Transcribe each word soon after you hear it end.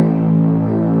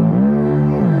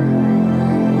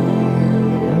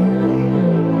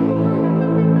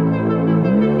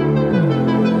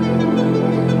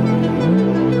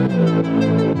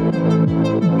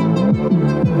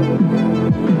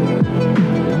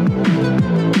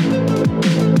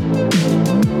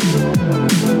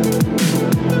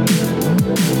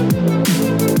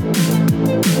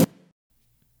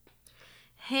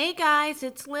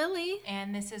guys, it's Lily.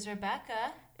 And this is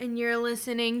Rebecca. And you're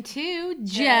listening to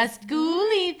Just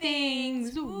Ghouly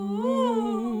Things.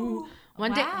 Ooh.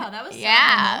 One day, wow, that was so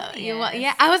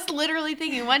yeah. I was literally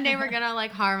thinking one day we're gonna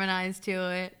like harmonize to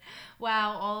it.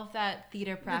 Wow, all of that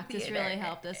theater practice really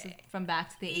helped us from back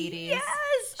to the 80s. Yes.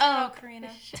 Shout out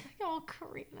Karina. Oh,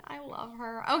 Karina, I love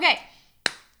her. Okay,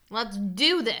 let's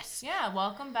do this. Yeah,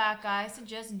 welcome back, guys, to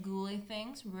Just Ghouly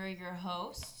Things. We're your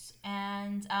hosts,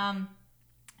 and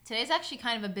today's actually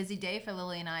kind of a busy day for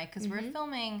Lily and I because we're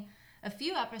filming a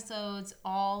few episodes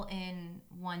all in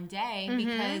one day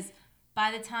because by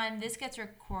the time this gets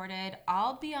recorded,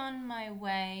 I'll be on my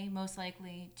way, most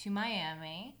likely, to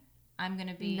Miami. I'm going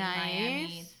to be in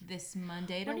Miami this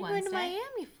Monday to Wednesday. What are you going to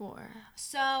Miami for?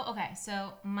 So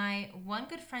my one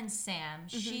good friend, Sam,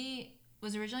 she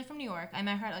was originally from New York. I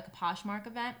met her at like a Poshmark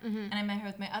event, and I met her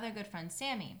with my other good friend,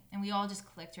 Sammy, and we all just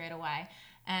clicked right away.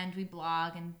 And we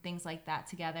blog and things like that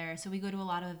together. So we go to a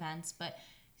lot of events. But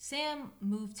Sam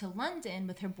moved to London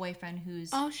with her boyfriend who's...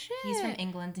 Oh, shit. He's from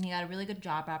England, and he got a really good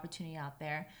job opportunity out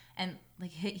there. And like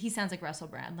he sounds like Russell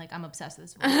Brand. Like, I'm obsessed with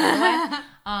this voice, by the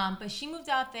way. But she moved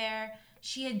out there.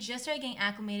 She had just started getting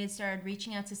acclimated, started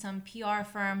reaching out to some PR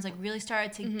firms, like really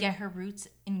started to get her roots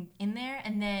in there.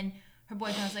 And then her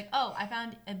boyfriend was like, oh, I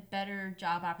found a better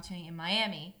job opportunity in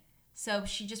Miami. So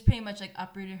she just pretty much like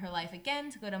uprooted her life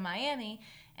again to go to Miami,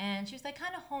 and she was like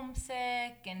kind of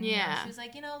homesick, and you know, she was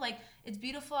like, like it's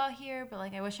beautiful out here, but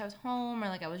like I wish I was home, or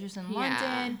like I was just in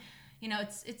London. You know,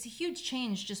 it's a huge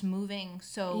change just moving.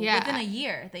 So within a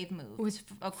year, they've moved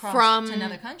across to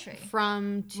another country.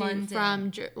 From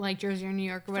like Jersey or New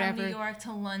York or whatever. From New York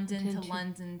to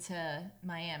London to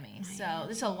Miami. So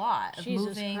there's a lot of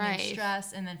moving and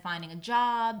stress, and then finding a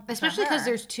job. Especially because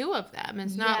there's two of them.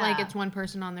 It's not like it's one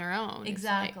person on their own.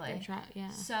 Exactly.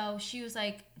 Like So she was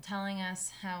like telling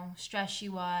us how stressed she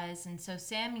was, and so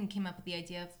Sammy came up with the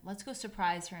idea of let's go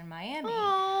surprise her in Miami.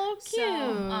 Oh,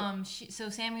 cute. So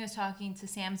Sammy was talking to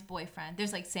Sam's boyfriend.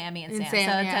 There's like Sammy and Sam, so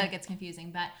that's how it gets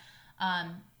confusing. But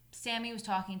Sammy was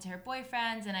talking to her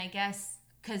boyfriends, and I guess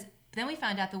because then we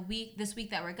found out this week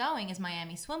that we're going is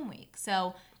Miami Swim Week.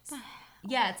 So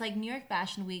it's like New York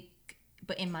Fashion Week,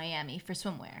 but in Miami for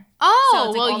swimwear.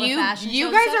 Oh, so well, you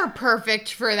guys are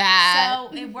perfect for that.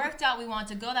 So it worked out. We wanted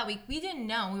to go that week. We didn't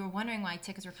know. We were wondering why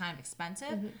tickets were kind of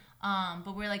expensive.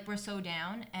 But we're so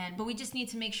down, but we just need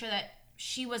to make sure that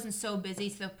she wasn't so busy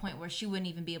to the point where she wouldn't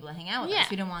even be able to hang out with us.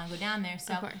 We didn't want to go down there.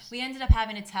 So we ended up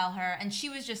having to tell her, and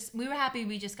we were happy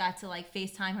we just got to like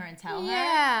FaceTime her and tell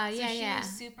her. So she was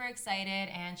super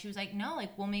excited, and she was like, no,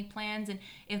 like we'll make plans, and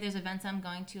if there's events I'm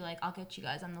going to, like I'll get you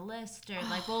guys on the list, or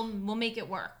like we'll make it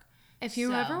work. If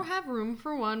you ever have room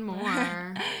for one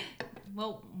more.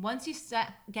 Well, once you start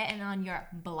getting on your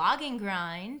blogging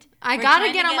grind, I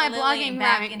gotta get on my blogging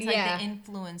grind into like the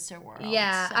influencer world.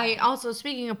 Yeah, so. I also,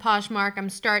 speaking of Poshmark, I'm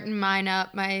starting mine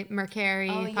up, my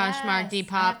Mercari, Poshmark,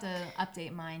 Depop. I have to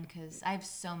update mine because I have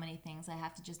so many things I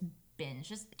have to just binge,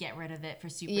 just get rid of it for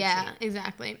super cheap. Yeah,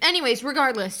 exactly. Anyways,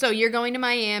 regardless, so you're going to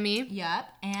Miami. Yep.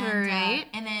 And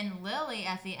and then Lily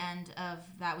at the end of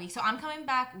that week. So I'm coming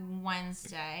back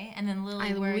Wednesday, and then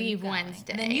Lily, where leave are you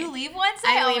Wednesday. And then you leave Wednesday?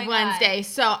 I leave Wednesday.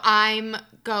 So I'm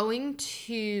going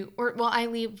to, I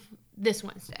leave this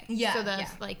Wednesday. Yeah. So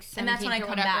that's like 17th, and that's when I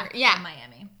come back from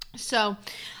Miami. So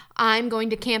I'm going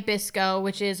to Camp Bisco,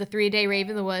 which is a 3-day rave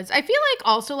in the woods. I feel like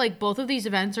also like both of these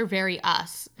events are very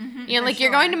us. You know, like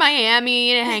you're going to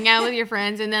Miami to hang out with your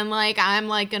friends, and then like I'm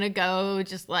like gonna go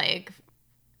just like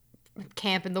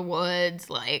camp in the woods,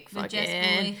 like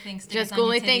fucking Just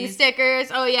Ghouly Things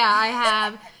stickers. Oh yeah, I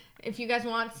have. If you guys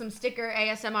want some sticker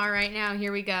ASMR right now,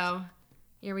 here we go.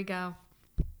 Like a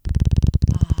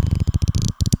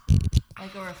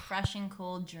refreshing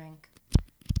cold drink.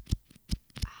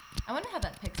 I wonder how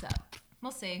that picks up.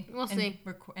 We'll see.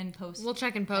 In post. We'll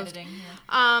check in post. Editing,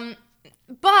 yeah.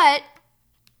 But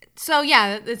so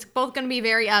yeah, it's both gonna be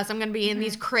very us. I'm gonna be in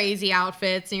these crazy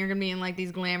outfits, and you're gonna be in like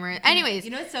these glamorous. Anyways,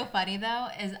 you know what's so funny though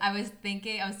is I was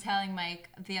telling Mike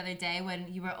the other day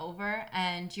when you were over,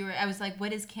 and I was like,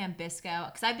 what is Camp Bisco?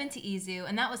 Because I've been to Izu,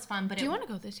 and that was fun. But do you want to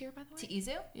go this year, by the way? To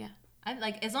Izu? Yeah. I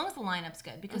like as long as the lineup's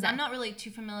good, because I'm not really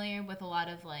too familiar with a lot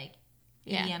of like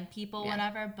EDM people,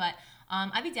 whatever. But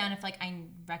I'd be down if like I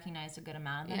recognize a good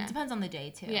amount of them. It depends on the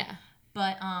day too. Yeah.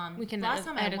 But we can last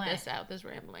time edit I went, this out. This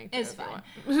rambling. It's fine.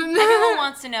 Everyone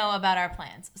wants to know about our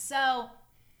plans. So,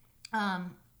 but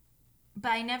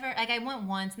I never I went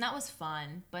once, and that was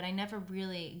fun. But I never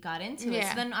really got into it.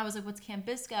 So then I was like, "What's Camp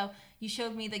Bisco?" You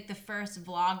showed me like the first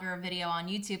vlogger video on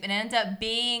YouTube, and it ended up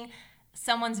being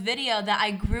someone's video that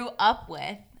I grew up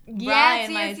with.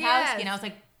 Brian Mytowski, and I was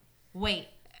like, "Wait."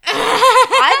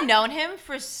 I've known him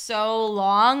for so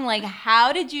long. Like,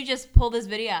 how did you just pull this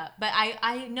video up? But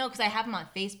I know because I have him on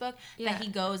Facebook that he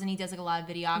goes and he does like a lot of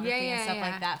videography and stuff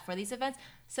like that for these events.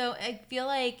 So I feel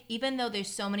like even though there's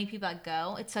so many people that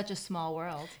go, it's such a small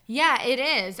world. Yeah, it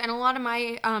is. And a lot of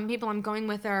my people I'm going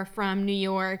with are from New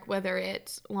York, whether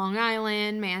it's Long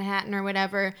Island, Manhattan, or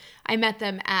whatever. I met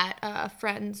them at a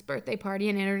friend's birthday party,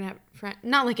 an internet friend,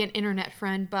 not like an internet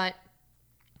friend, but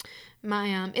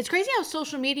it's crazy how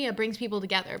social media brings people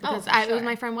together because it was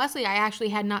my friend Wesley I actually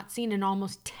had not seen in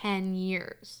almost 10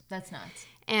 years. That's nuts.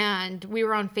 And we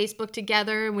were on Facebook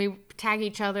together and we tag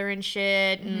each other and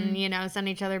shit and, send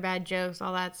each other bad jokes,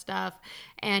 all that stuff.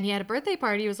 And he had a birthday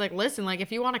party. He was like, listen, like,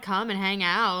 if you want to come and hang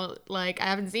out, like, I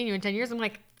haven't seen you in 10 years. I'm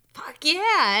like, fuck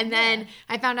yeah. And then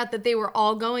I found out that they were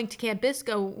all going to Camp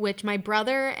Bisco, which my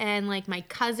brother and, like, my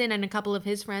cousin and a couple of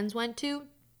his friends went to.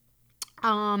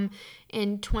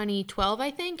 In 2012,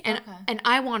 I think. And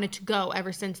I wanted to go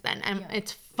ever since then. And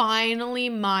it's finally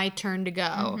my turn to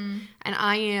go. And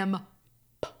I am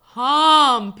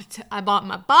pumped. I bought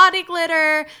my body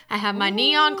glitter. I have my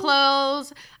neon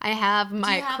clothes. I have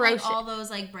my crochet. Like, all those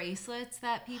like bracelets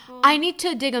that people. I need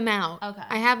to dig them out. Okay.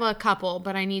 I have a couple,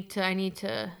 but I need to.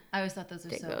 I always thought those were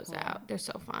dig so those cool. out. They're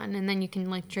so fun, and then you can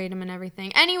like trade them and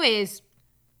everything. Anyways.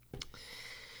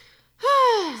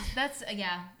 That's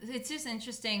it's just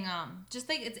interesting. Just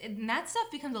like and that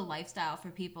stuff becomes a lifestyle for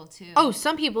people too. Oh,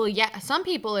 some people it's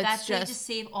they just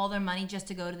save all their money just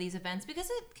to go to these events because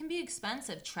it can be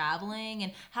expensive traveling.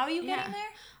 And how are you getting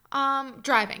there?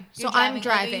 Driving. I'm driving. Like,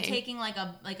 are you taking like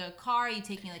a car? Are you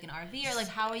taking like an RV or like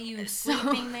how are you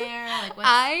sleeping there? Like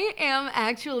I am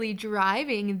actually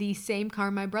driving the same car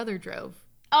my brother drove.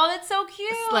 Oh, that's so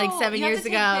cute. Like 7 years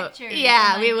ago.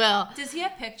 Yeah, we will. Does he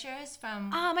have pictures from...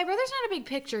 my brother's not a big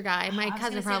picture guy. My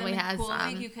cousin probably has. Cool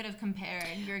if you could have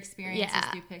compared your experiences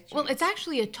through pictures. Well, it's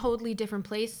actually a totally different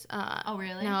place. Oh,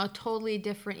 really? No, totally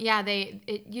different. Yeah,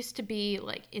 it used to be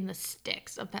like in the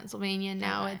sticks of Pennsylvania.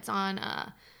 Now it's on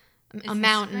a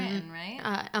mountain, Scranton,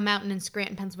 right? A mountain in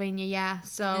Scranton, Pennsylvania. Yeah,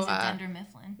 so is it Dunder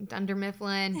Mifflin? Dunder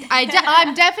Mifflin.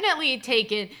 I'm definitely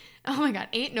taking. Oh my God,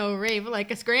 ain't no rave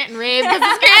like a Scranton rave because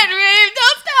a Scranton rave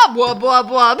don't stop. Wub wub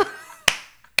wub.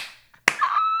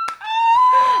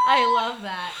 I love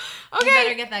that. Okay, you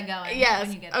better get that going. Yes.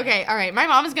 When you get there. Okay. All right. My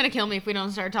mom is gonna kill me if we don't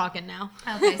start talking now.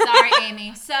 Okay. Sorry,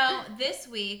 Amy. So this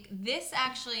week, this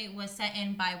actually was sent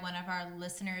in by one of our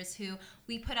listeners who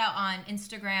we put out on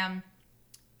Instagram.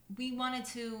 We wanted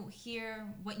to hear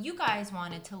what you guys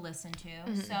wanted to listen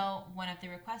to. So one of the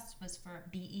requests was for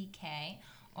BEK,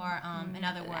 or in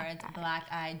other words,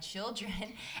 black-eyed children.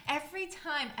 Every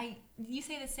time you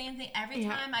say the same thing. Every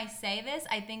time I say this,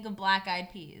 I think of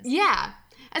black-eyed peas. Yeah,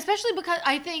 especially because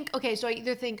I think so I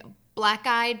either think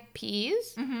black-eyed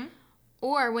peas.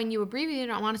 Or when you abbreviate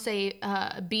it, I want to say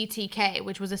BTK,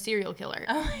 which was a serial killer.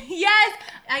 Oh, yes,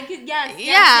 I could.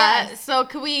 Yes. So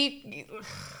could we?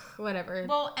 Whatever.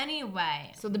 Well,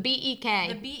 anyway. So the BEK.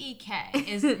 The BEK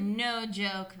is no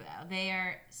joke, though. They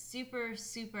are super,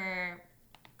 super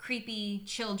creepy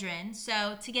children.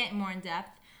 So to get more in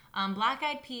depth,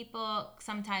 black-eyed people,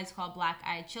 sometimes called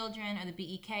black-eyed children, or the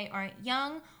BEK, are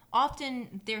young.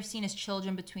 Often they're seen as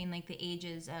children between like the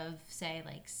ages of, say,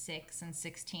 like 6 and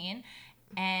 16.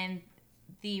 And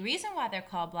the reason why they're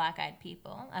called black-eyed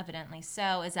people, evidently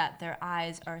so, is that their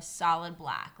eyes are solid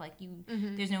black. Like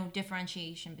there's no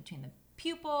differentiation between the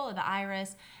pupil or the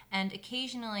iris. And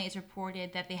occasionally it's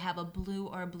reported that they have a blue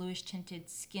or a bluish tinted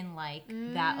skin like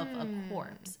that of a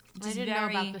corpse. I didn't know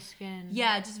about the skin.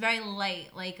 Yeah, just very light.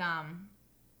 Like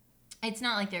it's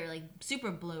not like they're like super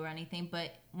blue or anything,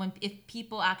 but if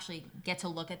people actually get to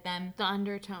look at them, the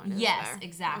undertone is yes, there.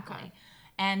 Exactly. Okay.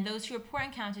 And those who report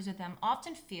encounters with them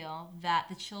often feel that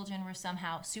the children were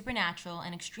somehow supernatural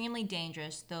and extremely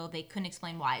dangerous, though they couldn't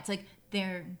explain why. It's like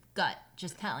their gut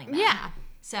just telling them. Yeah.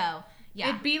 So, yeah.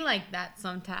 It'd be like that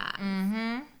sometimes.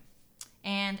 Mm-hmm.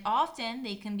 And often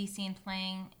they can be seen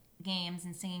playing games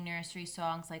and singing nursery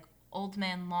songs like Old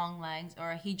Man Long Legs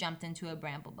or He Jumped Into a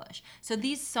Bramble Bush. So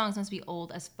these songs must be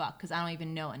old as fuck because I don't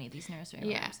even know any of these nursery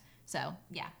rhymes. So,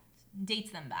 yeah, dates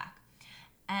them back.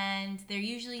 And they're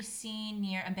usually seen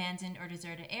near abandoned or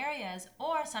deserted areas,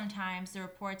 or sometimes the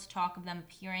reports talk of them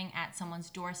appearing at someone's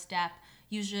doorstep,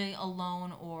 usually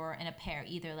alone or in a pair,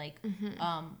 either like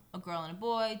a girl and a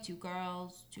boy, 2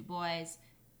 girls, 2 boys.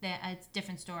 It's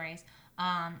different stories.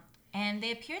 And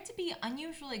they appear to be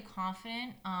unusually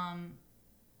confident,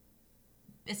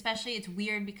 especially it's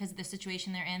weird because of the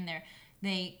situation they're in.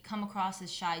 They come across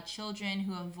as shy children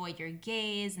who avoid your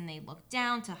gaze and they look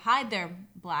down to hide their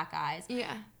black eyes.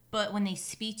 Yeah. but when they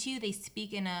speak to you, they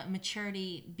speak in a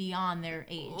maturity beyond their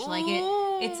age. Like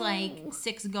it's like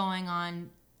 6 going on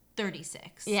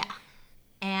 36. Yeah.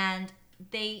 And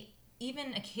they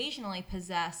even occasionally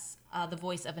possess the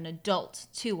voice of an adult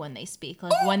too when they speak.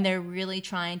 Like when they're really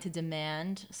trying to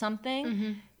demand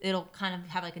something, it'll kind of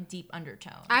have like a deep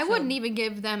undertone. I wouldn't even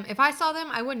give them, if I saw them,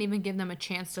 I wouldn't even give them a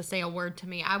chance to say a word to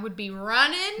me. I would be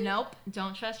running. Nope.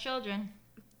 Don't trust children.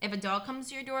 If a dog comes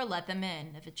to your door, let them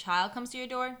in. If a child comes to your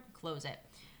door, close it.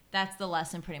 That's the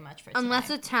lesson pretty much for today. Unless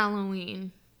it's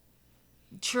Halloween.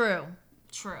 True.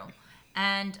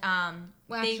 And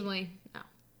Well, actually, no.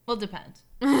 Well, depends.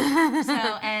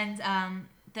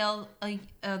 They'll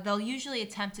usually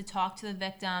attempt to talk to the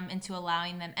victim into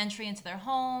allowing them entry into their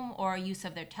home or use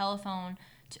of their telephone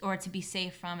or to be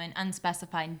safe from an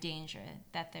unspecified danger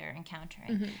that they're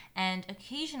encountering. And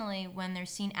occasionally, when they're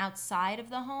seen outside of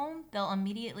the home, they'll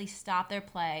immediately stop their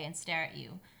play and stare at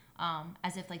you.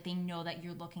 As if like they know that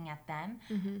you're looking at them.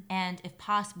 And if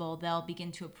possible, they'll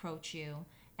begin to approach you.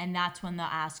 And that's when they'll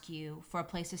ask you for a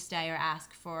place to stay or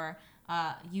ask for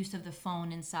use of the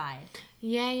phone inside.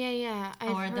 Yeah.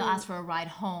 They'll ask for a ride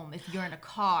home if you're in a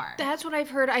car. That's what I've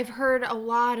heard. I've heard a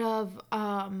lot of,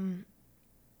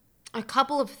 a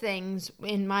couple of things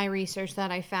in my research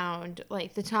that I found.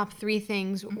 Like the top 3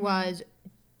 things was,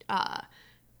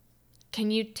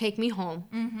 can you take me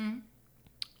home?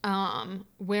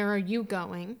 Where are you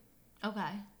going? Okay.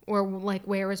 Or like,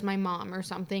 where is my mom or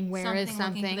something? Where is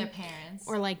something? Looking for their parents.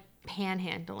 Or like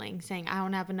panhandling, saying I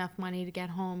don't have enough money to get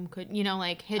home. Could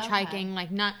like hitchhiking?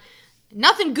 Like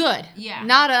nothing good. Yeah.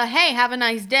 Not a hey, have a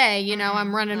nice day.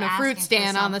 I'm running a fruit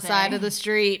stand on the side of the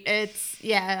street. It's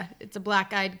a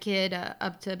black-eyed kid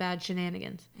up to bad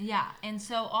shenanigans. Yeah, and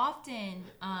so often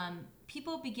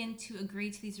people begin to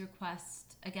agree to these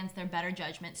requests against their better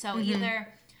judgment. So either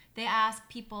they ask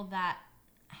people that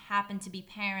happen to be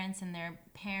parents and their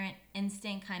parent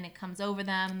instinct kind of comes over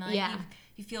them. And like,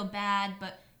 you feel bad,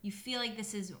 but you feel like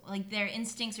this is like their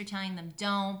instincts are telling them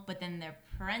don't, but then their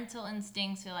parental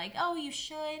instincts are like, oh, you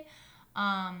should.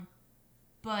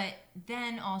 But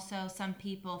then also some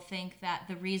people think that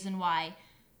the reason why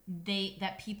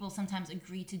that people sometimes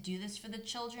agree to do this for the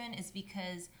children is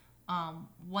because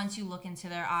once you look into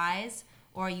their eyes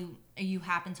or you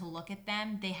happen to look at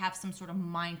them, they have some sort of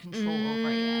mind control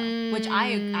over you, which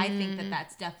I think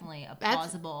that's definitely a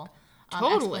plausible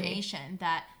explanation,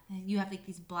 that you have like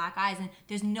these black eyes and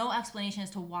there's no explanation as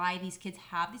to why these kids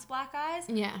have these black eyes.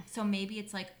 Yeah. So maybe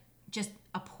it's like just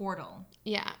a portal.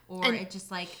 Yeah. Or it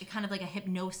just like kind of like a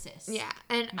hypnosis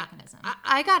mechanism.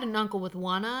 I got an uncle with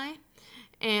one eye,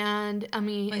 and I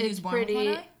mean, but it's pretty. With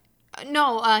one eye?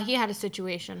 No, he had a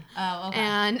situation. Oh, okay.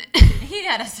 And he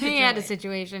had a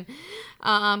situation.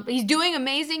 But he's doing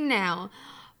amazing now.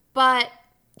 But,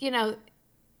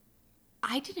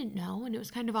 I didn't know, and it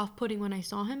was kind of off-putting when I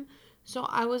saw him. So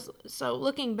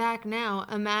looking back now,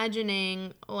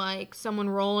 imagining like someone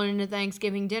rolling into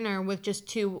Thanksgiving dinner with just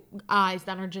 2 eyes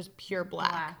that are just pure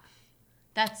black.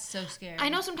 That's so scary. I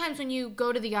know sometimes when you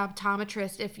go to the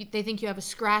optometrist, if they think you have a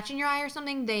scratch in your eye or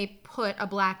something, they put a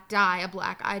black dye, a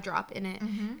black eye drop in it,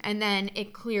 and then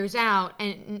it clears out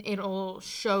and it'll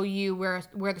show you where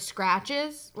the scratch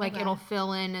is. Like it'll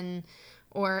fill in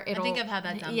or it'll. I think I've had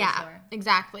that done before. Yeah,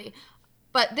 exactly.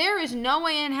 But there is no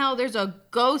way in hell there's a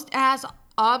ghost ass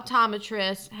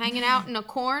optometrist hanging out in a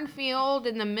cornfield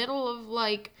in the middle of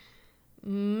like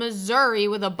Missouri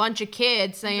with a bunch of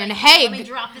kids saying, like, hey, let me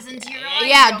drop this into your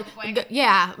eyes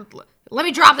let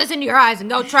me drop this into your eyes and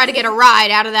go try to get a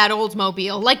ride out of that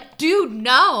Oldsmobile. Like, dude,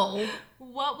 no.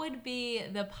 What would be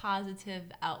the positive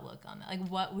outlook on that? Like,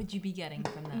 what would you be getting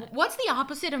from that? What's the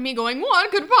opposite of me going, what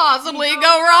could possibly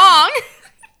go wrong?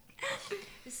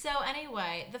 So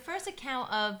anyway, the first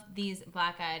account of these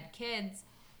black-eyed kids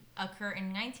occur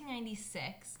in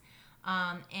 1996.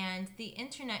 And the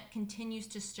internet continues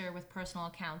to stir with personal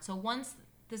accounts. So once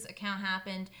this account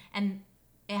happened, and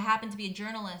it happened to be a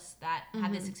journalist that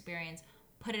had this experience,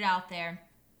 put it out there,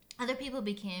 other people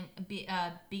began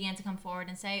to come forward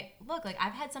and say, look, like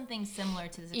I've had something similar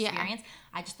to this experience.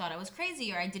 I just thought I was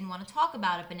crazy or I didn't want to talk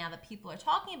about it. But now that people are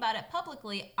talking about it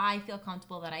publicly, I feel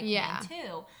comfortable that I can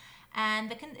too.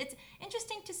 And it's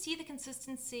interesting to see the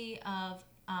consistency of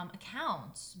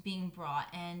accounts being brought,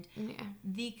 and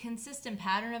the consistent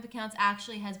pattern of accounts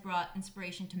actually has brought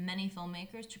inspiration to many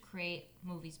filmmakers to create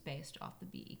movies based off the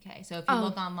BEK. So if you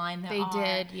look online,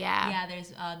 there's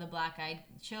the Black Eyed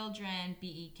Children,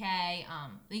 BEK.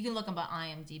 You can look them on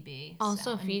IMDb.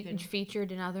 Also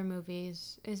featured in other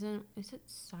movies. Is it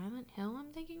Silent Hill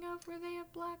I'm thinking of where they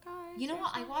have black eyes? You know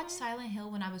what? I watched Silent Hill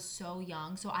when I was so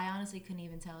young, so I honestly couldn't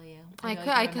even tell you.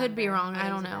 I could be wrong. I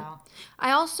don't know.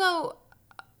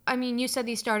 I mean, you said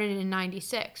these started in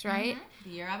 96, right?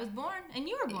 The year I was born, and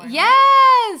you were born. Yes!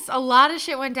 Right? A lot of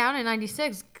shit went down in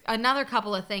 96. Another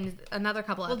couple of episodes.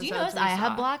 Well, do you notice I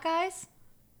have black eyes?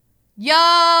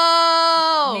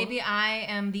 Yo! Maybe I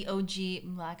am the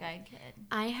OG black-eyed kid.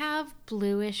 I have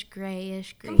bluish,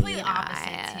 grayish, green completely opposites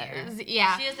eyes. Here.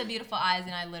 Yeah. She has the beautiful eyes,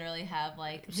 and I literally have,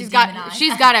 like, she's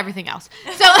got everything else.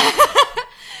 So,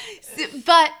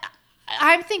 but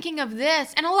I'm thinking of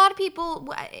this, and a lot of people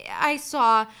I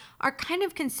saw are kind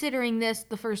of considering this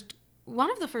one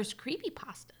of the first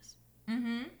creepypastas.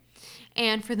 Mm-hmm.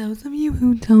 And for those of you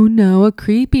who don't know, a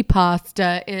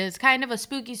creepypasta is kind of a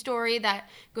spooky story that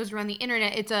goes around the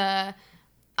internet. It's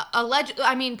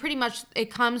pretty much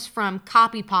it comes from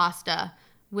copypasta,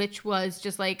 which was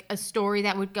just like a story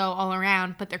that would go all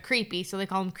around, but they're creepy, so they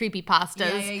call them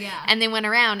creepypastas. Yeah. And they went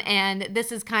around, and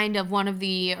this is kind of one of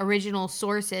the original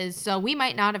sources. So we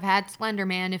might not have had Slender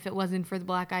Man if it wasn't for the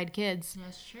Black-Eyed Kids.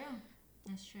 That's true.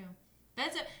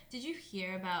 Did you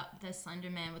hear about the Slender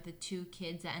Man with the two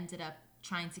kids that ended up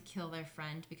trying to kill their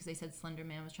friend because they said Slender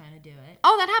Man was trying to do it?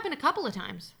 Oh, that happened a couple of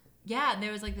times. Yeah,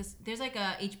 there's like a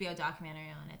HBO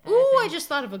documentary on it. Ooh, I just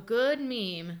thought of a good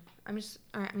meme. All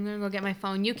right, I'm going to go get my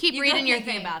phone. You keep reading your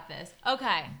thing about this.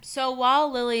 Okay, so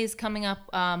while Lily's coming up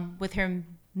with her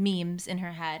memes in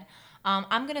her head,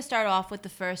 I'm going to start off with the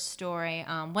first story,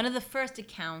 one of the first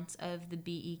accounts of the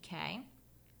BEK.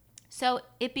 So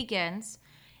it begins,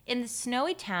 in the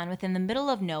snowy town within the middle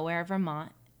of nowhere,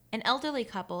 Vermont, an elderly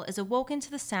couple is awoken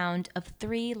to the sound of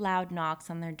 3 loud knocks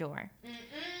on their door.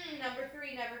 Number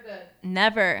 3, never good.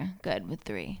 Never good with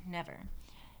 3, never.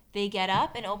 They get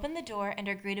up and open the door and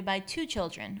are greeted by 2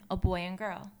 children, a boy and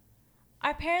girl.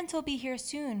 Our parents will be here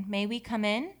soon. May we come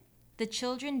in? The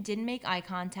children didn't make eye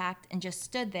contact and just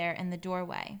stood there in the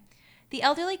doorway. The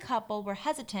elderly couple were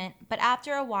hesitant, but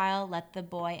after a while let the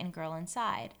boy and girl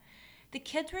inside. The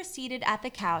kids were seated at the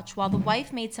couch while the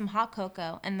wife made some hot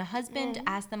cocoa and the husband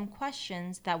asked them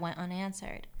questions that went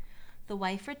unanswered. The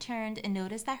wife returned and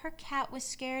noticed that her cat was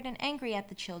scared and angry at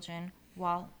the children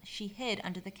while she hid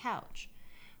under the couch,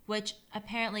 which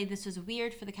apparently this was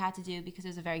weird for the cat to do because it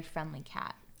was a very friendly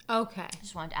cat. Okay.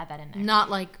 Just wanted to add that in there. Not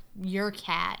like your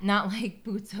cat. Not like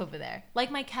Boots over there.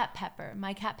 Like my cat Pepper.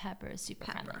 My cat Pepper is super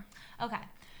friendly. Okay.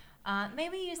 May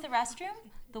we use the restroom?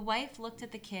 The wife looked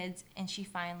at the kids and she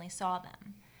finally saw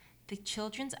them. The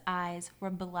children's eyes were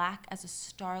black as a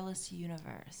starless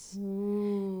universe.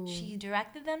 Ooh. She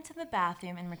directed them to the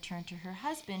bathroom and returned to her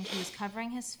husband, who was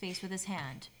covering his face with his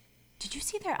hand. Did you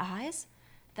see their eyes?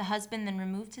 The husband then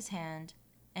removed his hand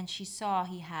and she saw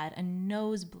he had a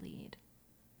nosebleed.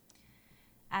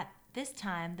 At this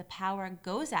time, the power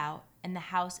goes out and the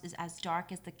house is as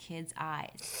dark as the kids'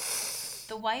 eyes.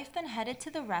 The wife then headed to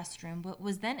the restroom, but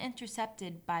was then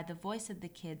intercepted by the voice of the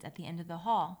kids at the end of the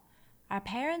hall. Our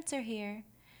parents are here.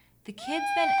 The kids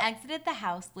then exited the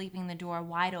house, leaving the door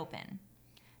wide open.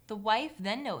 The wife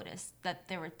then noticed that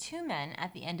there were 2 men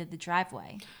at the end of the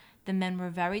driveway. The men were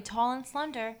very tall and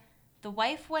slender. The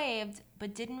wife waved,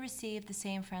 but didn't receive the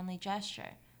same friendly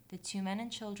gesture. The 2 men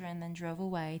and children then drove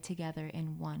away together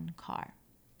in one car.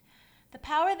 The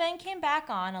power then came back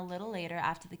on a little later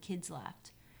after the kids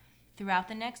left. Throughout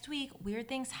the next week, weird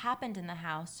things happened in the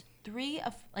house. 3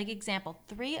 of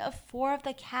 4 of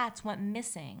the cats went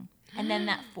missing. And then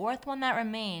that 4th one that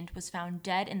remained was found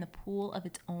dead in the pool of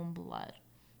its own blood.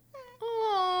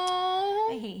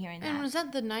 Aww. I hate hearing that. And was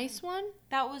that the nice one?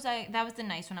 That was the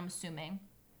nice one, I'm assuming.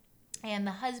 And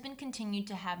the husband continued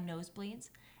to have nosebleeds.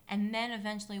 And then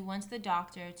eventually went to the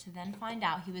doctor to then find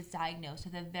out he was diagnosed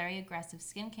with a very aggressive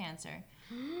skin cancer.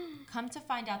 Come to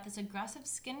find out this aggressive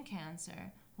skin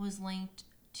cancer was linked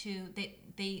to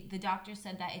the doctor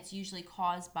said that it's usually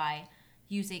caused by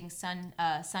using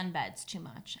sunbeds too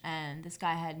much, and this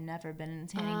guy had never been in a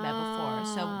tanning bed before,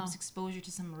 so it was exposure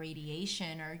to some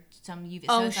radiation or some UV.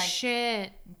 Oh, so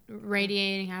shit!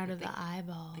 Radiating out of the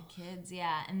eyeball. The kids,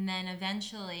 yeah, and then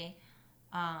eventually,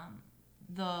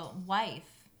 the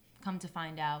wife, come to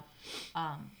find out,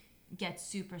 gets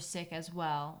super sick as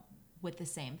well with the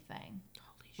same thing,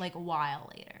 like a while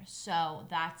later. So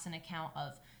that's an account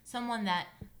of someone that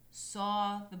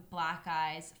saw the black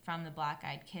eyes from the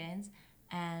Black-Eyed Kids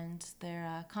and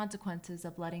their consequences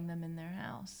of letting them in their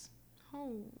house.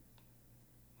 Oh,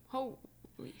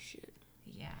 holy shit!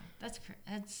 Yeah,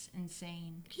 that's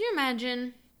insane. Can you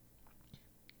imagine,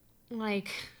 like,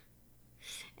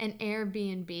 an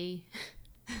Airbnb,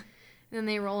 and then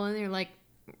they roll in, they're like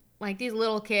these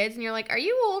little kids, and you're like, are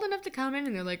you old enough to come in?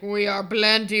 And they're like, we are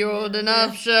plenty old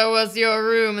enough, show us your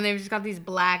room. And they've just got these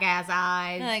black ass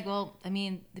eyes. They're like, well, I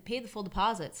mean, they paid the full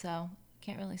deposit, so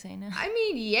can't really say no. I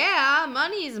mean, yeah,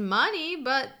 money is money,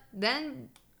 but then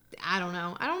I don't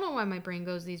know why my brain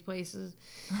goes these places.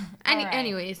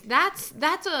 Anyways, that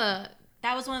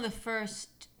was one of the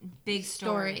first big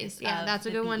stories. Yeah, that's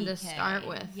a good one to start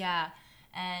with. Yeah,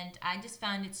 and I just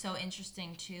found it so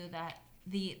interesting too that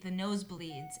the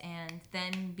nosebleeds and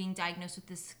then being diagnosed with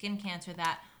this skin cancer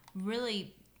that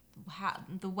really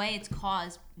the way it's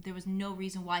caused, there was no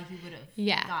reason why he would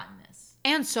have gotten this.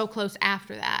 And so close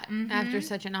after that, after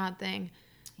such an odd thing.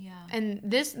 Yeah. And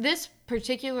this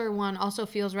particular one also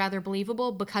feels rather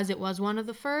believable because it was one of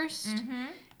the first. Mm-hmm.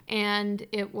 And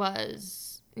it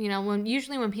was,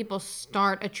 usually when people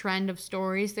start a trend of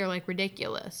stories, they're like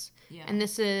ridiculous. Yeah. And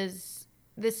this is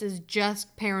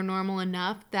just paranormal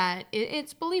enough that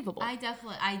it's believable. I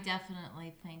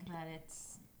definitely think that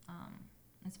it's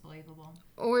believable.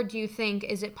 Or do you think,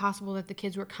 is it possible that the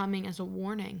kids were coming as a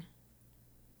warning?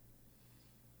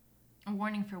 A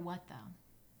warning for what, though?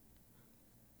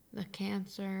 The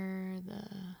cancer,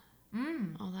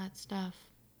 all that stuff.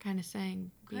 Kind of saying.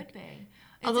 Could be.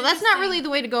 Although that's not really the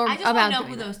way to go about it. I just want to know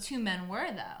who those two men were,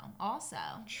 though, also.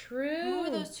 True. Who were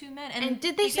those two men? And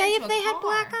did they say if they had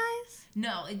black eyes?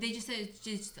 No, they just said it's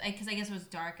just, because I guess it was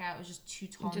dark out. It was just two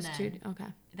tall men. Okay.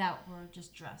 That were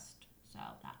just dressed. So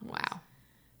that was, wow.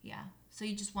 Yeah. So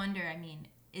you just wonder, I mean,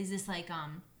 is this like,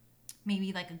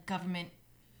 maybe like a government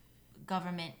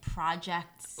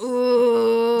project?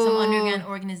 Ooh. Some underground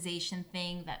organization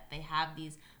thing that they have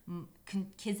these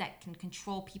kids that can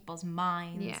control people's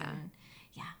minds. Yeah. And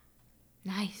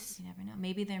nice. You never know.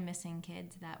 Maybe they're missing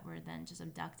kids that were then just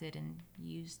abducted and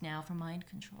used now for mind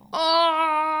control.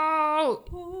 Oh!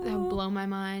 Ooh. That would blow my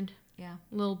mind. Yeah.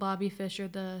 Little Bobby Fischer,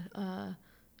 the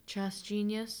chess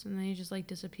genius, and then he just like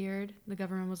disappeared. The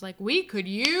government was like, we could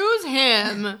use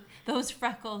him. Those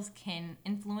freckles can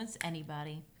influence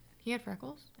anybody. He had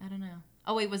freckles? I don't know.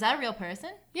 Oh wait, was that a real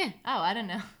person? Yeah. Oh, I don't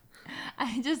know.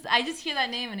 I just hear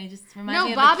that name and it just reminds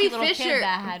me of Bobby the cute little kid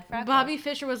that had freckles. Bobby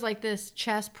Fischer was like this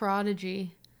chess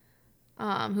prodigy,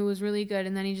 who was really good,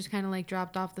 and then he just kind of like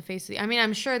dropped off the face of the. I mean,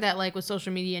 I'm sure that like with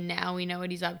social media now we know what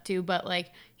he's up to, but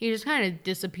like he just kind of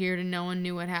disappeared and no one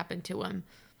knew what happened to him.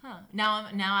 Huh. Now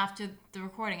after the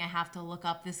recording, I have to look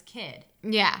up this kid.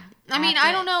 Yeah. I mean,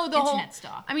 I don't know the internet whole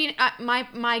stuff. I mean,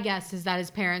 my guess is that his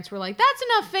parents were like, that's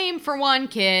enough fame for one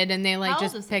kid, and they like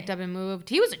just picked up and moved.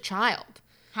 He was a child.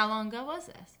 How long ago was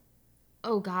this?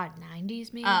 Oh God,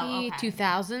 90s maybe, oh, okay.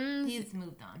 2000s. He's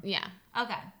moved on. Yeah.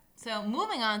 Okay. So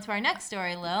moving on to our next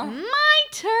story, Lil. My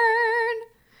turn.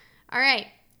 All right.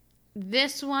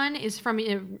 This one is from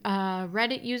a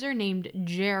Reddit user named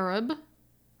Jerub.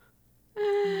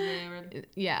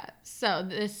 Yeah. So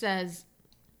this says,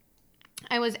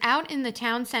 I was out in the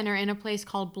town center in a place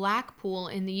called Blackpool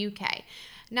in the UK.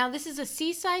 Now, this is a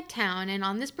seaside town, and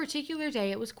on this particular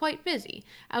day, it was quite busy.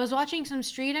 I was watching some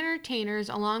street entertainers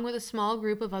along with a small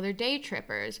group of other day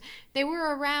trippers. They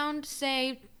were around,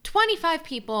 say, 25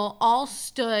 people, all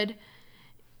stood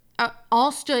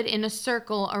in a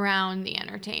circle around the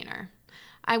entertainer.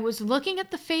 I was looking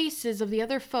at the faces of the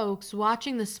other folks,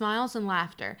 watching the smiles and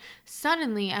laughter.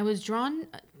 Suddenly, I was drawn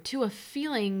to a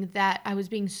feeling that I was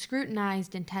being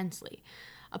scrutinized intensely.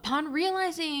 Upon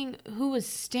realizing who was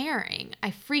staring,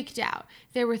 I freaked out.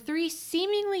 There were 3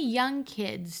 seemingly young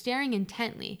kids staring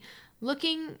intently.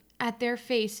 Looking at their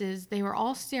faces, they were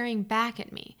all staring back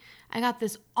at me. I got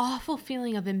this awful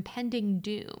feeling of impending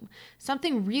doom.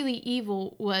 Something really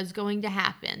evil was going to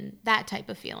happen, that type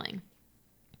of feeling.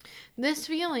 This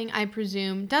feeling, I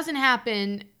presume, doesn't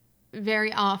happen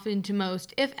very often to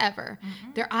most, if ever.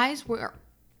 Mm-hmm.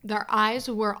 Their eyes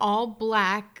were all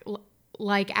black,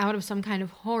 like out of some kind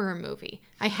of horror movie.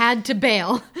 I had to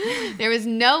bail. There was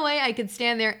no way I could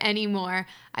stand there anymore.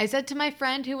 I said to my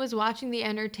friend who was watching the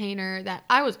entertainer that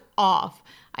I was off.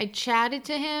 I chatted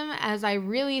to him as I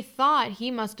really thought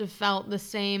he must have felt the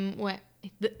same way.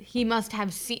 He must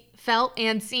have felt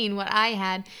and seen what I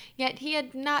had, yet he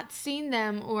had not seen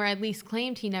them, or at least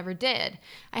claimed he never did.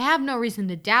 I have no reason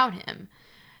to doubt him.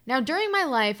 Now, during my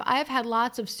life, I've had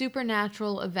lots of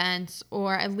supernatural events,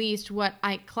 or at least what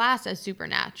I class as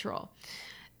supernatural.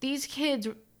 These kids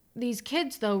These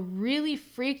kids, though, really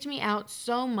freaked me out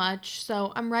so much,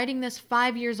 so I'm writing this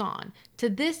 5 years on. To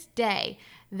this day,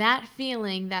 that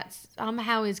feeling that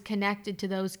somehow is connected to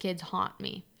those kids haunt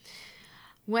me.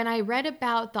 When I read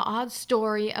about the odd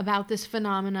story about this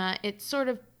phenomena, it sort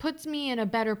of puts me in a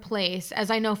better place,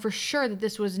 as I know for sure that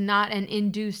this was not an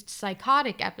induced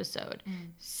psychotic episode.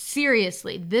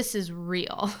 Seriously, this is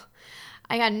real.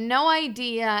 I had no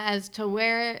idea as to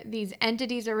where these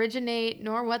entities originate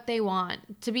nor what they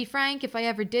want. To be frank, if I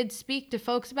ever did speak to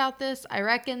folks about this, I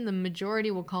reckon the majority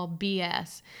will call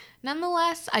BS.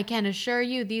 Nonetheless, I can assure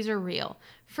you these are real.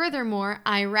 Furthermore,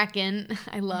 I reckon,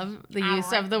 I love the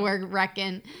use of the word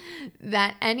reckon,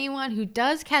 that anyone who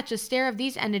does catch a stare of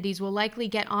these entities will likely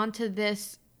get onto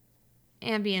this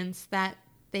ambience that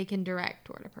they can direct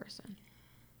toward a person.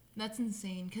 That's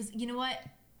insane. Because you know what?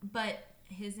 But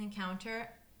his encounter,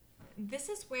 this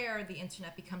is where the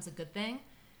internet becomes a good thing.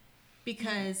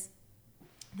 Because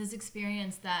this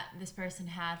experience that this person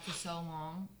had for so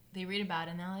long, they read about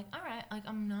it and they're like, all right, like,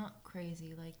 I'm not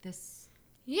crazy. Like, this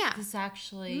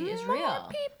actually is real. More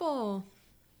people.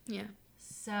 Yeah.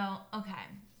 So, okay.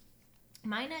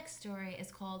 My next story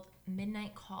is called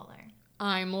Midnight Caller.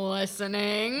 I'm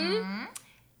listening. Mm-hmm.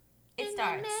 It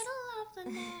starts. In the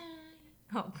middle of the night.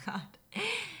 Oh, God.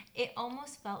 It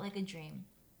almost felt like a dream.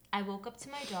 I woke up to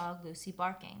my dog, Lucy,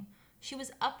 barking. She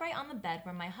was upright on the bed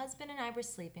where my husband and I were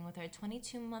sleeping with our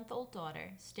 22-month-old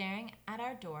daughter, staring at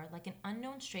our door like an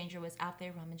unknown stranger was out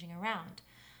there rummaging around.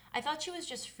 I thought she was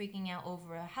just freaking out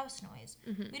over a house noise.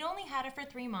 Mm-hmm. We'd only had her for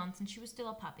 3 months and she was still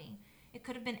a puppy. It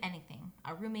could have been anything.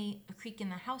 A roommate, a creak in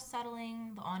the house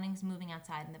settling, the awnings moving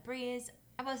outside in the breeze.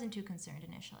 I wasn't too concerned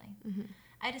initially. Mm-hmm.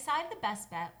 I decided the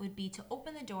best bet would be to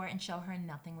open the door and show her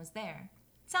nothing was there.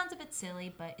 It sounds a bit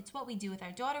silly, but it's what we do with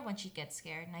our daughter when she gets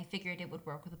scared, and I figured it would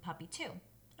work with a puppy too.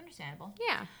 Understandable.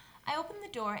 Yeah. I opened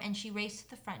the door and she raced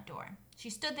to the front door. She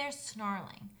stood there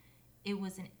snarling. It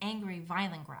was an angry,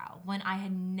 violent growl, one I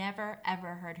had never,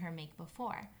 ever heard her make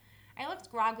before. I looked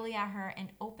groggily at her and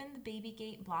opened the baby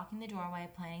gate blocking the doorway,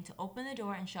 planning to open the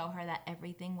door and show her that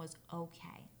everything was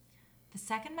okay. The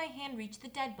second my hand reached the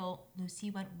deadbolt,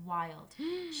 Lucy went wild.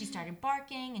 She started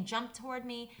barking and jumped toward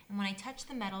me, and when I touched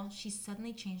the metal, she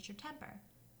suddenly changed her temper.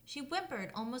 She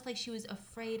whimpered, almost like she was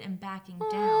afraid and backing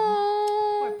down.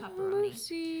 Poor pupperoni.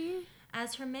 Lucy.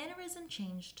 As her mannerism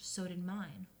changed, so did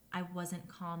mine. I wasn't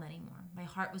calm anymore. My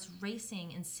heart was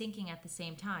racing and sinking at the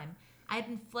same time. I had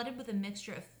been flooded with a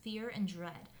mixture of fear and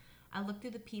dread. I looked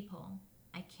through the peephole.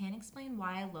 I can't explain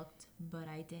why I looked, but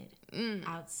I did.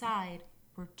 Outside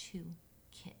were 2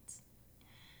 kids.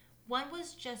 One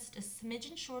was just a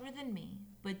smidgen shorter than me,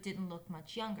 but didn't look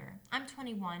much younger. I'm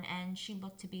 21, and she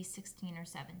looked to be 16 or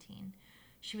 17.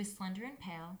 She was slender and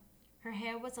pale. Her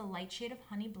hair was a light shade of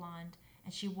honey blonde,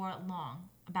 and she wore it long,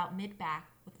 about mid-back,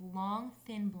 with long,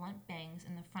 thin, blunt bangs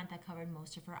in the front that covered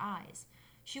most of her eyes.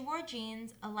 She wore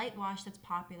jeans, a light wash that's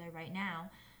popular right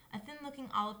now, a thin-looking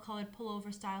olive-colored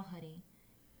pullover-style hoodie,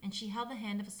 and she held the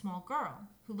hand of a small girl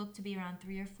who looked to be around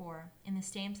 3 or 4 in the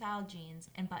same style jeans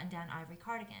and button-down ivory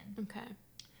cardigan. Okay.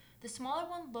 The smaller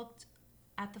one looked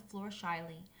at the floor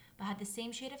shyly, but had the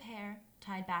same shade of hair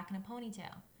tied back in a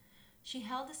ponytail. She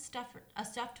held a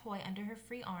stuffed toy under her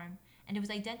free arm, and it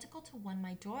was identical to one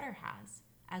my daughter has,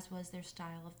 as was their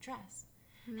style of dress.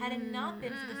 Had it not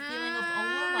been for the feeling of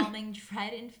overwhelming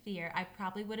dread and fear, I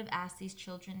probably would have asked these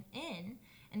children in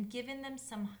and given them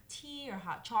some tea or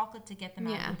hot chocolate to get them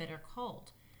out of the bitter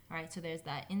cold. All right, so there's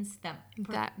that instinct.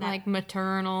 That like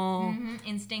maternal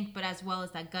instinct, but as well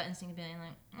as that gut instinct being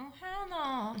like, oh, hell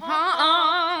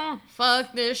no.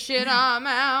 Fuck this shit, I'm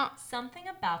out. Something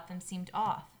about them seemed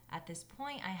off. At this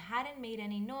point, I hadn't made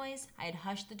any noise. I had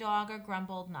hushed the dog or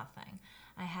grumbled, nothing.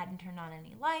 I hadn't turned on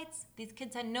any lights. These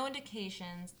kids had no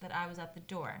indications that I was at the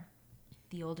door.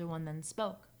 The older one then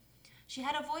spoke. She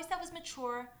had a voice that was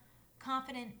mature,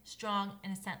 confident, strong,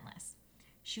 and scentless.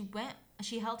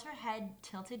 She held her head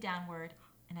tilted downward,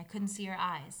 and I couldn't see her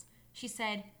eyes. She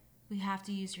said, "We have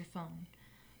to use your phone."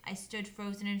 I stood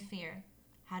frozen in fear.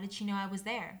 How did she know I was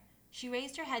there? She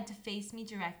raised her head to face me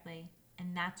directly,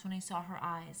 and that's when I saw her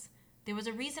eyes. There was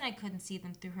a reason I couldn't see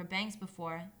them through her bangs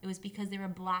before. It was because they were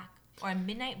black, or a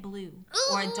midnight blue,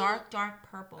 or a dark, dark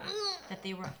purple, that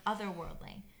they were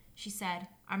otherworldly. She said,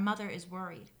 "Our mother is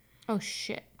worried." Oh,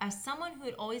 shit. As someone who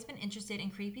had always been interested in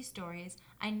creepy stories,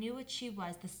 I knew what she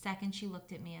was the second she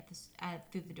looked at me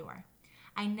through the door.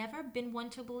 I never been one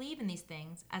to believe in these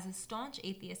things. As a staunch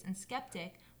atheist and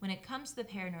skeptic, when it comes to the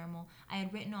paranormal, I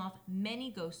had written off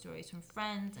many ghost stories from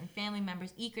friends and family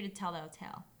members eager to tell that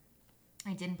tale.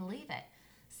 I didn't believe it.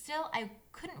 Still, I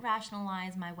couldn't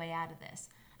rationalize my way out of this.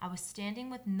 I was standing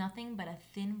with nothing but a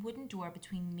thin wooden door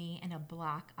between me and a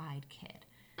black-eyed kid.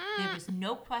 There was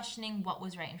no questioning what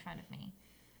was right in front of me.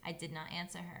 I did not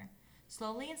answer her.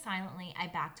 Slowly and silently, I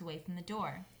backed away from the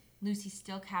door. Lucy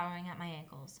still cowering at my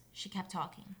ankles. She kept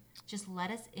talking. Just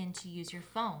let us in to use your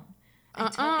phone. I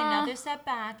took another step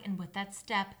back, and with that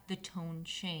step, the tone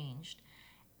changed.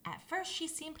 At first, she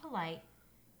seemed polite,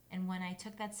 and when I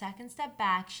took that second step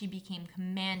back, she became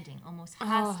commanding, almost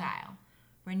hostile.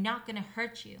 We're not going to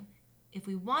hurt you. If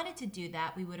we wanted to do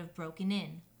that, we would have broken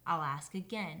in. I'll ask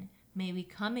again. May we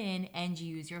come in and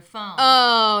use your phone?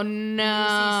 Oh, no. Lucy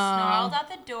snarled out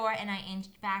the door, and I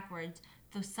inched backwards,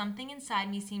 though something inside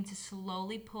me seemed to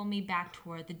slowly pull me back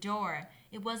toward the door.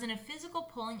 It wasn't a physical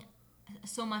pulling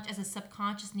so much as a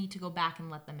subconscious need to go back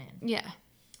and let them in. Yeah.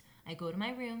 I go to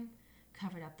my room,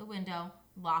 covered up the window,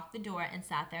 locked the door, and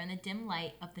sat there in the dim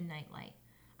light of the nightlight.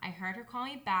 I heard her call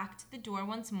me back to the door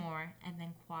once more, and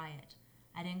then quiet.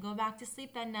 I didn't go back to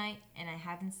sleep that night, and I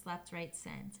haven't slept right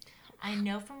since. I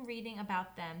know from reading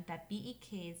about them that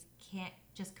BEKs can't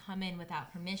just come in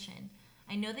without permission.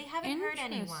 I know they haven't hurt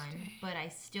anyone, but I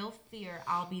still fear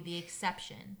I'll be the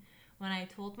exception. When I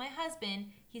told my husband,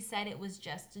 he said it was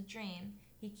just a dream.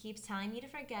 He keeps telling me to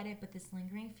forget it, but this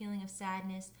lingering feeling of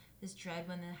sadness, this dread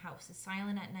when the house is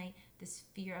silent at night, this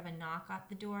fear of a knock at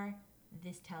the door,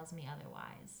 this tells me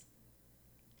otherwise.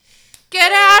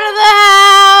 Get out of the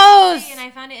house! And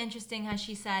I found it interesting how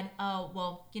she said, oh,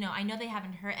 well, I know they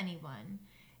haven't hurt anyone.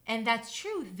 And that's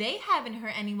true. They haven't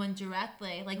hurt anyone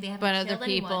directly. Like, they haven't killed anyone. But other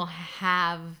people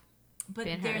have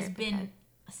been there's hurt. been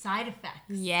side effects.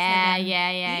 Yeah.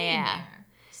 There.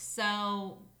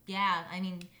 So, yeah, I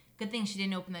mean, good thing she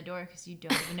didn't open the door because you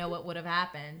don't even know what would have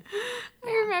happened.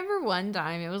 I remember one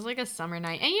time, it was like a summer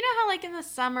night. And you know how like in the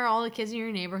summer, all the kids in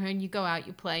your neighborhood, you go out,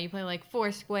 you play like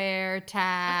Foursquare,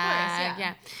 tag. Of course,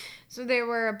 yeah. So there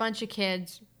were a bunch of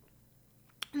kids.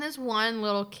 And this one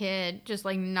little kid just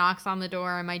like knocks on the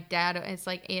door, and my dad, it's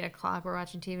like 8 o'clock, we're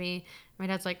watching TV. My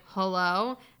dad's like,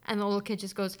 hello? And the little kid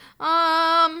just goes,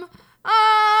 and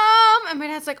my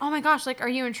dad's like, oh my gosh, like, are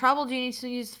you in trouble? Do you need to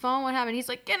use the phone? What happened? He's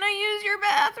like, can I use your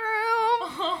bathroom?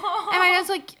 And my dad's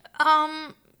like,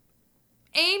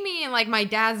 Amy, and like my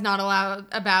dad's not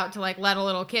about to like let a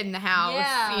little kid in the house.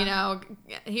 Yeah.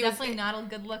 He definitely was not a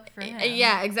good look for him.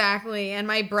 Yeah, exactly. And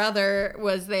my brother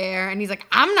was there, and he's like,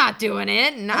 I'm not doing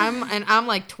it, and I'm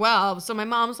like 12. So my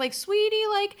mom's like, sweetie,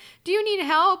 like, do you need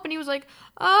help? And he was like,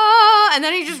 and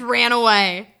then he just ran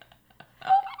away.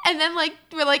 And then like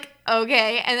we're like,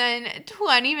 okay. And then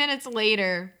 20 minutes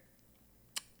later,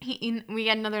 we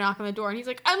get another knock on the door, and he's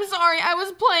like, I'm sorry, I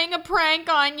was playing a prank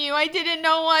on you. I didn't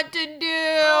know what to do.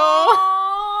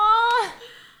 Aww.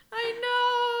 I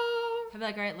know. I'd be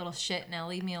like, all right, little shit, now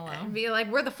leave me alone. I'd be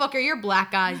like, where the fuck are your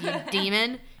black eyes, you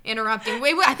demon? Interrupting.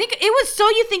 Wait, I think it was So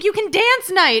You Think You Can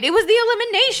Dance night. It was the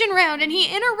elimination round, and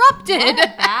he interrupted. What a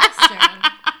bastard.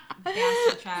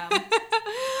 Bastard child.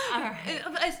 All right.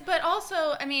 But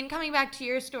also, I mean, coming back to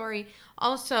your story,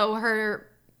 also her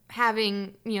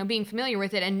having, being familiar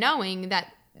with it and knowing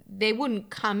that they wouldn't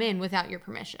come in without your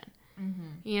permission.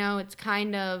 Mm-hmm. It's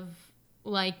kind of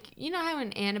like, how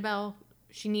in Annabelle,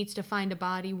 she needs to find a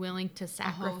body willing to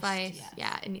sacrifice. Host, yes.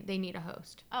 Yeah, and they need a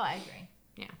host. Oh, I agree.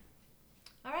 Yeah.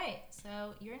 All right,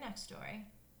 so your next story.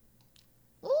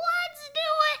 Let's do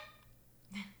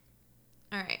it!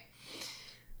 All right.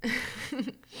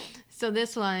 So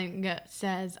this one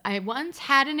says, I once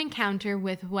had an encounter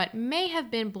with what may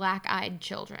have been black-eyed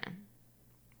children.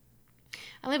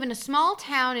 I live in a small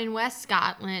town in West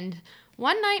Scotland.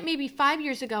 One night, maybe 5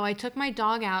 years ago, I took my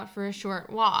dog out for a short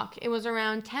walk. It was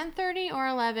around 10:30 or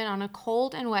 11 on a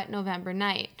cold and wet November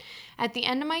night. At the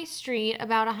end of my street,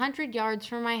 about 100 yards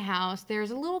from my house, there's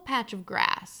a little patch of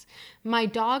grass. My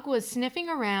dog was sniffing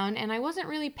around, and I wasn't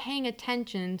really paying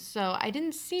attention, so I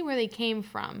didn't see where they came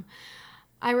from.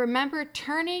 I remember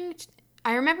turning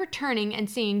and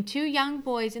seeing 2 young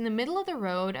boys in the middle of the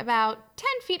road about 10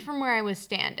 feet from where I was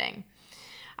standing.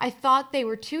 I thought they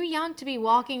were too young to be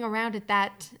walking around at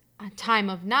that time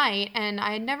of night, and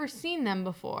I had never seen them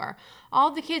before.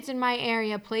 All the kids in my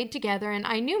area played together, and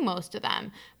I knew most of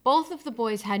them. Both of the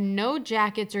boys had no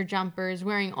jackets or jumpers,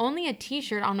 wearing only a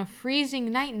t-shirt on a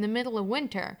freezing night in the middle of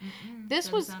winter.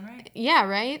 Doesn't sound right. Yeah,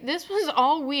 right? This was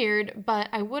all weird, but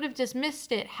I would have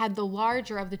dismissed it had the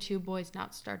larger of the 2 boys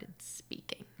not started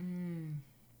speaking.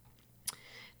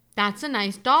 That's a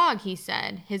nice dog, he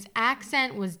said. His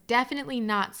accent was definitely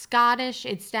not Scottish.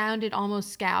 It sounded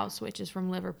almost Scouse, which is from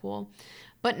Liverpool,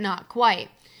 but not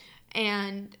quite.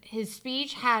 And his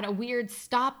speech had a weird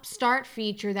stop-start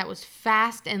feature that was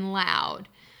fast and loud,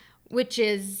 which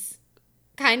is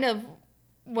kind of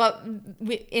what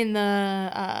in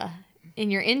the in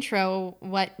your intro,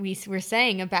 what we were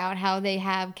saying about how they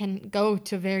can go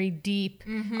to very deep,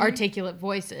 articulate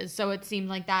voices. So it seemed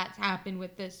like that happened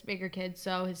with this bigger kid.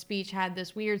 So his speech had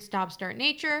this weird stop-start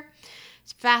nature.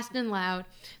 It's fast and loud.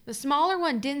 The smaller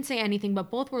one didn't say anything,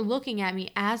 but both were looking at me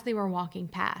as they were walking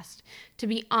past. To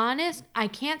be honest, I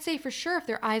can't say for sure if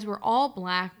their eyes were all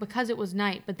black because it was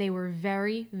night, but they were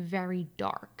very, very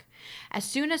dark. As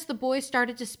soon as the boy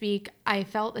started to speak, I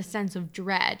felt a sense of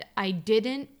dread. I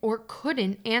didn't or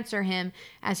couldn't answer him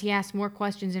as he asked more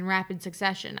questions in rapid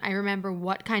succession. I remember,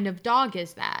 what kind of dog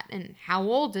is that? And how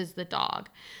old is the dog?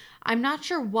 I'm not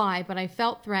sure why, but I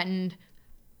felt threatened.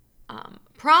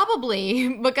 Probably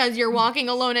because you're walking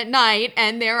alone at night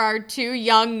and there are two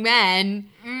young men.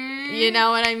 You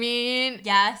know what I mean?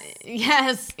 Yes.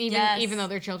 Yes, even though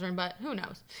they're children, but who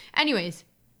knows? Anyways.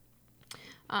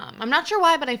 I'm not sure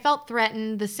why, but I felt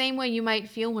threatened the same way you might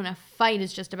feel when a fight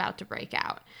is just about to break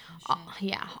out.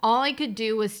 Yeah, all I could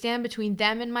do was stand between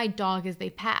them and my dog as they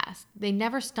passed. They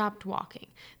never stopped walking.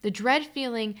 The dread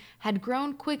feeling had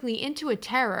grown quickly into a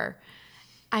terror.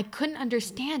 I couldn't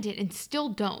understand it and still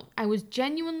don't. I was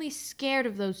genuinely scared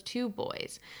of those two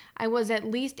boys. I was at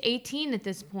least 18 at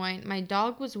this point. My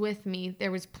dog was with me.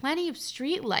 There was plenty of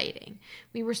street lighting.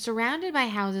 We were surrounded by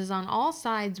houses on all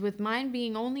sides, with mine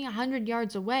being only 100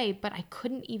 yards away, but I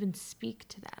couldn't even speak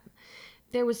to them.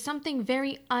 There was something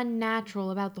very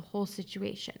unnatural about the whole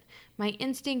situation. My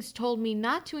instincts told me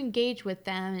not to engage with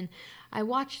them, and I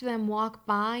watched them walk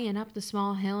by and up the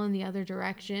small hill in the other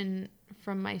direction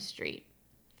from my street.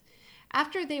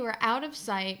 After they were out of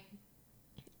sight,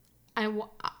 I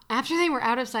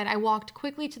walked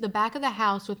quickly to the back of the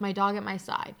house with my dog at my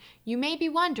side. You may be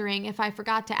wondering if I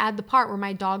forgot to add the part where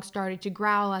my dog started to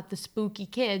growl at the spooky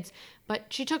kids, but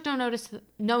she took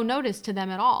no notice to them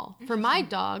at all. For my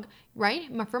dog,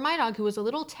 who was a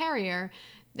little terrier,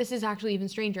 this is actually even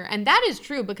stranger. And that is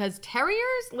true because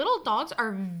terriers, little dogs,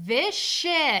 are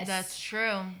vicious. That's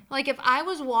true. Like if I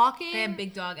was walking... They have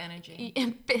big dog energy.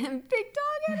 Big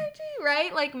dog energy,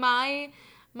 right? Like my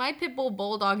pit bull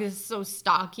bulldog is so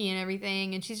stocky and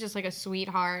everything, and she's just like a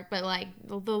sweetheart, but like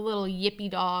the little yippy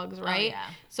dogs, right? Oh, yeah.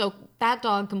 So that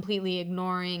dog completely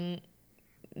ignoring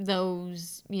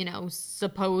those,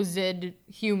 supposed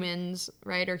humans,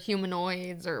 right? Or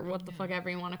humanoids, or what the fuck ever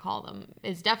you want to call them,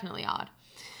 is definitely odd.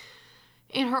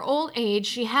 In her old age,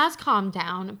 she has calmed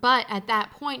down, but at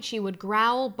that point she would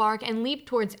growl, bark, and leap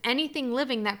towards anything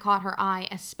living that caught her eye,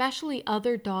 especially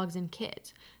other dogs and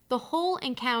kids. The whole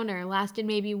encounter lasted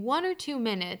maybe 1 or 2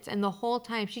 minutes, and the whole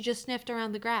time she just sniffed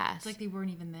around the grass. It's like they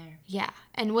weren't even there. Yeah,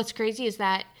 and what's crazy is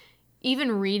that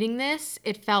even reading this,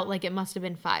 it felt like it must have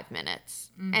been 5 minutes,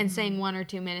 and saying 1 or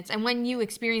 2 minutes. And when you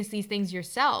experience these things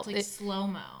yourself, it's like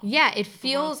slow-mo. Yeah, it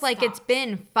feels like it's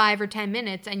been 5 or 10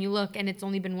 minutes, and you look and it's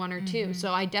only been 1 or 2.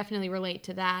 So I definitely relate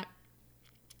to that.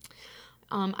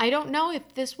 I don't know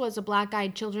if this was a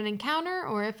black-eyed children encounter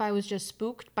or if I was just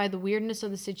spooked by the weirdness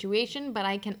of the situation, but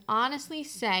I can honestly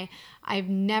say I've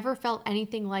never felt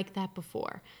anything like that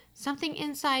before. Something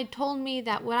inside told me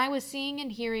that what I was seeing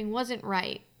and hearing wasn't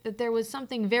right, that there was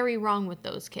something very wrong with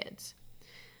those kids.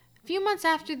 A few months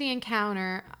after the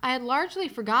encounter, I had largely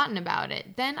forgotten about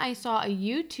it. Then I saw a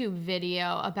YouTube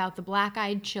video about the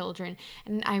black-eyed children,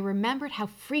 and I remembered how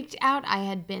freaked out I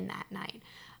had been that night.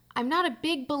 I'm not a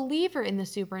big believer in the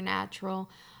supernatural.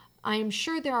 I am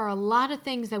sure there are a lot of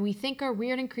things that we think are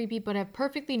weird and creepy but have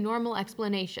perfectly normal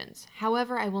explanations.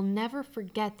 However, I will never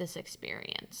forget this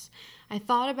experience. I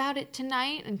thought about it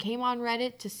tonight and came on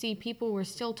Reddit to see people were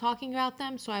still talking about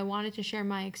them, so I wanted to share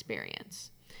my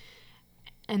experience.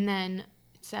 And then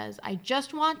it says, I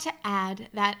just want to add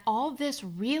that all this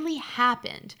really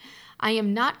happened. I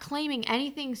am not claiming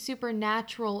anything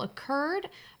supernatural occurred,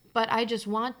 but I just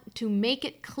want to make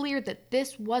it clear that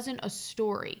this wasn't a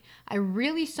story. I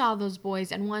really saw those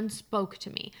boys and one spoke to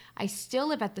me. I still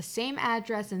live at the same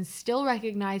address and still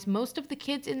recognize most of the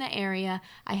kids in the area.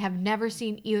 I have never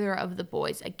seen either of the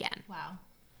boys again. Wow.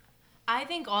 I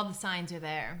think all the signs are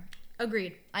there.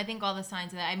 Agreed. I think all the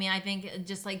signs are there. I mean, I think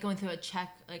just like going through a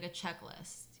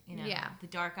checklist, Yeah. The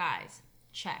dark eyes,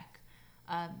 check.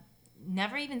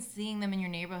 Never even seeing them in your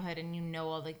neighborhood and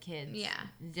all the kids. Yeah.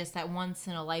 Just that once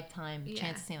in a lifetime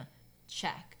chance to see them.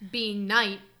 Check. Being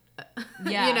night.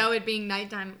 Yeah. It being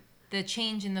nighttime. The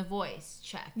change in the voice.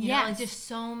 Check. Yeah. Just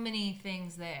so many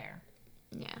things there.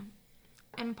 Yeah.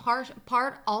 And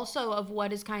part also of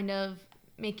what is kind of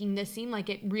making this seem like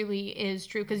it really is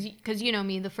true, because you know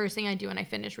me, the first thing I do when I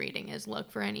finish reading is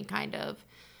look for any kind of,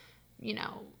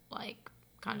 like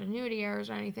continuity errors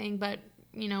or anything, but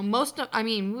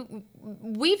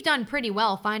we've done pretty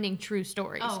well finding true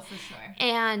stories. Oh, for sure.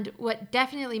 And what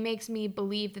definitely makes me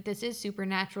believe that this is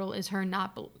supernatural is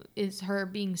her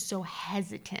being so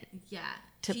hesitant. Yeah.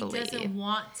 To believe. She doesn't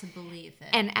want to believe it.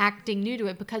 And acting new to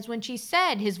it, because when she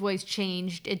said his voice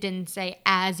changed, it didn't say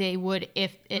as a would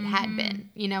if it had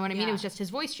been. You know what I mean? It was just his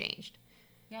voice changed.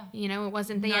 Yeah. It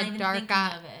wasn't they Not had even dark thinking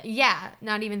eyes. of it. Yeah,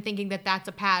 not even thinking that that's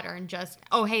a pattern. Just,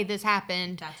 oh, hey, this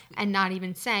happened. That's weird. And not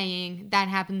even saying that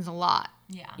happens a lot.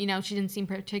 Yeah. She didn't seem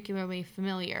particularly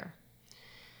familiar.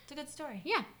 It's a good story.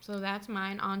 Yeah, so that's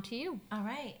mine. On to you. All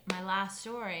right. My last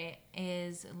story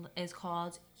is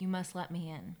called You Must Let Me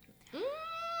In.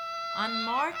 On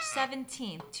March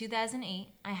 17th, 2008,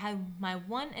 I had my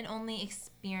one and only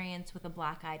experience with a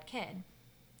black-eyed kid.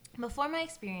 Before my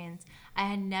experience, I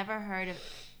had never heard of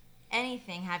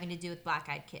anything having to do with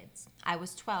black-eyed kids. I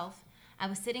was 12. I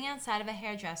was sitting outside of a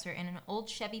hairdresser in an old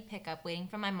Chevy pickup waiting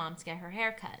for my mom to get her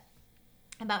hair cut.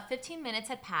 About 15 minutes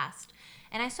had passed,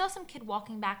 and I saw some kid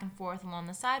walking back and forth along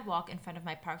the sidewalk in front of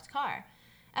my parked car.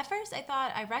 At first, I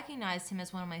thought I recognized him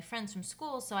as one of my friends from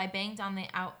school, so I banged on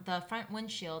the front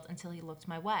windshield until he looked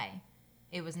my way.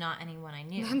 It was not anyone I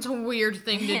knew. That's a weird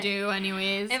thing to do,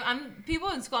 anyways. If I'm people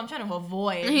in school, I'm trying to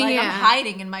avoid. Like, I'm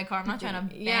hiding in my car. I'm not trying to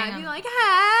bang. Yeah, I'd be like,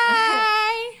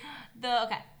 hi.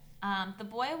 The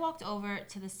boy walked over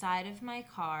to the side of my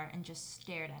car and just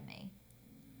stared at me.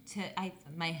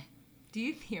 Do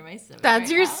you hear my stomach?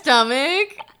 That's right your now?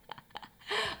 stomach.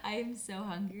 I am so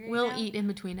hungry. We'll now. eat in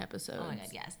between episodes. Oh my god,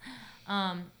 yes.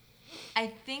 I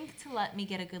think to let me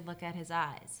get a good look at his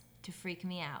eyes, to freak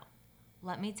me out.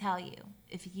 Let me tell you,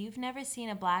 if you've never seen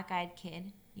a black-eyed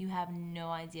kid, you have no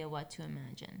idea what to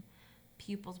imagine.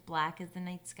 Pupils black as the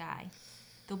night sky.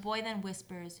 The boy then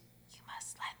whispers, "You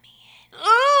must let me in."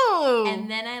 Oh! And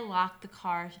then I locked the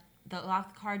car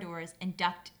doors and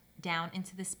ducked down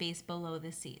into the space below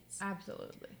the seats.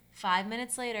 Absolutely. 5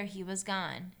 minutes later, he was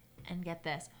gone. And get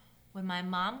this, when my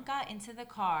mom got into the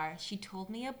car, she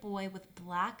told me a boy with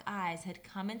black eyes had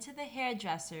come into the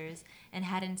hairdresser's and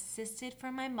had insisted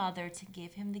for my mother to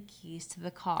give him the keys to the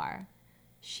car.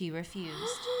 She refused.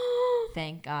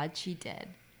 Thank God she did.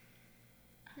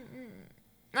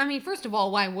 I mean, first of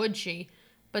all, why would she?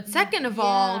 But second of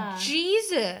all,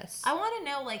 Jesus. I want to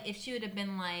know, like, if she would have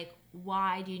been like,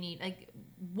 why do you need, like,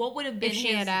 what would have been if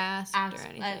she had asked or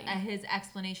anything. His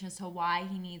explanation as to why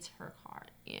he needs her car.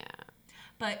 Yeah.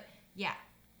 But, yeah.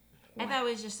 Wow. I thought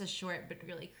it was just a short but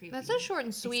really creepy That's a short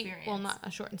and sweet. experience. Well, not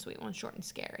a short and sweet one. Short and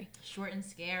scary. Short and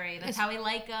scary. That's how we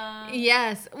like them.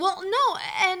 Yes. Well, no.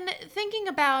 And thinking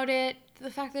about it,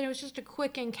 the fact that it was just a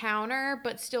quick encounter,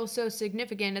 but still so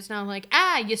significant. It's not like,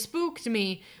 you spooked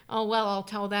me. Oh, well, I'll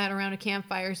tell that around a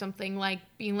campfire or something. Like,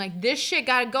 being like, this shit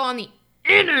gotta go on the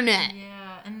internet.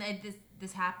 Yeah. And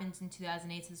this happened in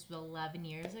 2008, so this was 11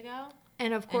 years ago.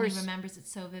 And of course, and he remembers it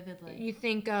so vividly. You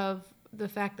think of the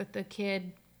fact that the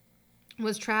kid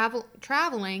was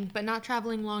traveling, but not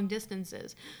traveling long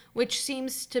distances, which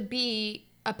seems to be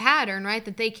a pattern, right?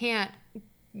 That they can't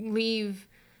leave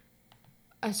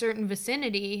a certain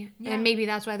vicinity, and maybe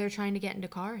that's why they're trying to get into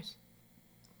cars.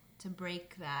 To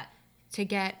break that.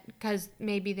 Because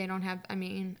maybe they don't have, I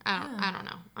don't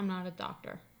know. I'm not a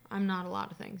doctor. I'm not a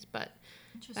lot of things, but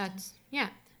that's,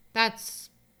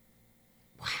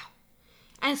 wow.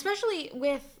 And especially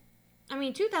with,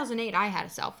 2008, I had a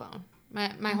cell phone.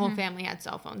 My whole family had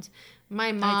cell phones.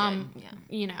 My mom,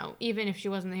 even if she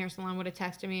wasn't in the hair salon, would have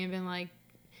texted me and been like,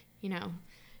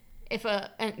 if a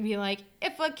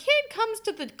kid comes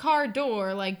to the car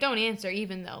door, like, don't answer,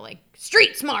 even though, like,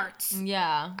 street smarts.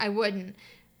 Yeah. I wouldn't.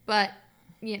 But,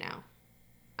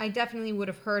 I definitely would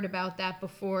have heard about that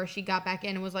before she got back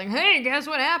in and was like, hey, guess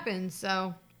what happened?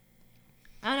 So,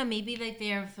 I don't know, maybe, like,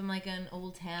 they're from, like, an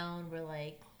old town where,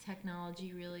 like,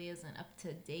 technology really isn't up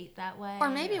to date that way. Or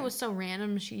maybe it was so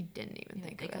random she didn't even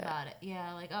think about it.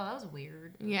 Yeah, like, oh, that was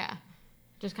weird. Yeah.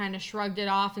 Just kind of shrugged it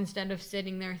off instead of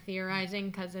sitting there theorizing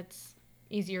because it's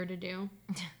easier to do.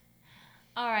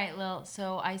 All right, Lil.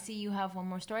 So I see you have one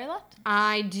more story left.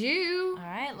 I do. All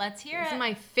right, let's hear it. This is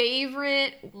my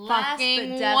favorite last,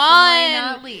 fucking but definitely one.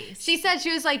 Not least. She said,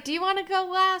 she was like, do you want to go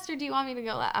last or do you want me to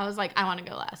go last? I was like, I want to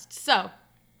go last. So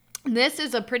this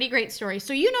is a pretty great story.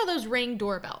 So you know those Ring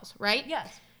doorbells, right? Yes.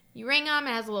 You ring them. It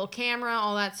has a little camera,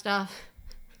 all that stuff.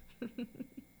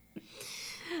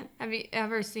 Have you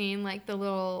ever seen, like, the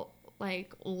little,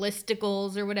 like,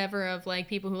 listicles or whatever of, like,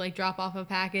 people who, like, drop off a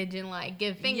package and, like,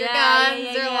 give finger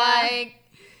guns or, like,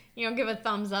 give a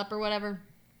thumbs up or whatever?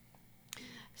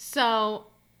 So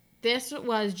this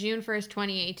was June 1st,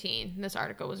 2018. This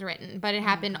article was written, but it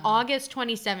happened August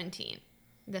 2017.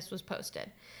 This was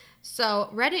posted. So,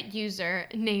 Reddit user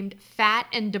named Fat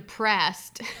and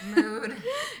Depressed Mood.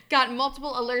 got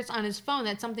multiple alerts on his phone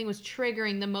that something was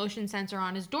triggering the motion sensor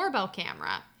on his doorbell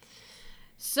camera.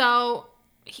 So,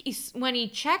 when he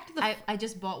checked the... I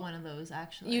just bought one of those,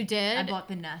 actually. You did? I bought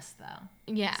the Nest, though.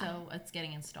 Yeah. So, it's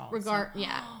getting installed.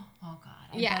 Yeah. Oh,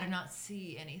 God. I better not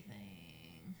see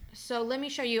anything. So, let me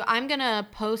show you. I'm going to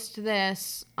post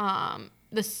this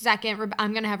the second...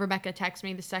 I'm going to have Rebecca text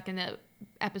me the second the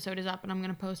episode is up, and I'm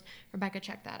going to post, Rebecca,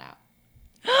 check that out.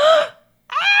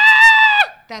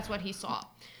 That's what he saw.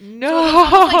 No. So it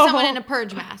looks like someone in a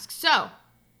purge mask. So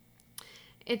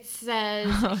it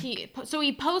says he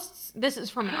posts. This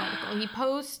is from an article. He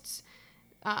posts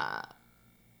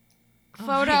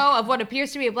photo of what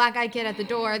appears to be a black-eyed kid at the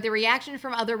door. The reaction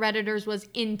from other Redditors was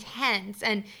intense,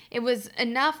 and it was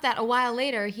enough that a while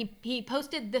later he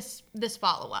posted this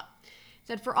follow-up.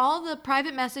 Said, for all the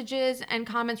private messages and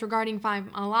comments regarding if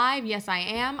I'm alive, yes, I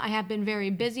am. I have been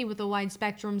very busy with a wide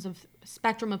spectrum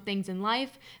of things in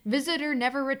life. Visitor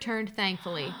never returned,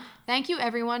 thankfully. Thank you,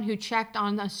 everyone who checked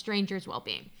on a stranger's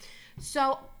well-being.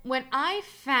 So when I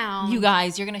found... You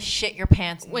guys, you're going to shit your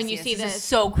pants when you see this. This is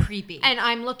so creepy. And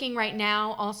I'm looking right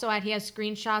now also at... He has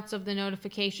screenshots of the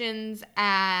notifications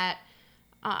at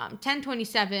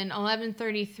 10:27,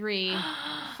 11:33,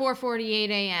 4:48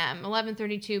 a.m.,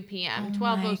 11:32 p.m.,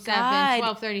 12:07,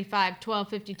 12:35,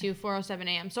 12:52, 4:07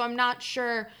 a.m. So I'm not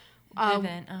sure...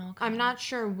 Okay. I'm not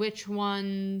sure which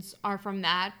ones are from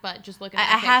that, but just look at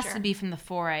it the has picture. to be from the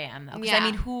 4 a.m. though. Because Yeah.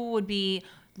 I mean, who would be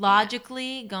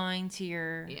logically going to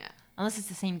your... Yeah. Unless it's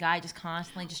the same guy just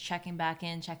constantly just checking back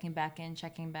in, checking back in,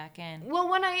 checking back in.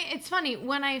 Well, it's funny,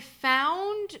 when I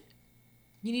found...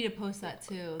 You need to post that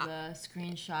too, the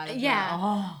screenshot of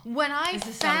Yeah. When I this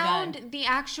is so found good. the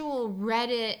actual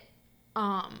Reddit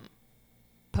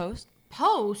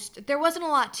post, there wasn't a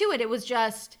lot to it. It was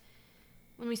just...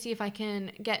 Let me see if I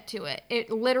can get to it.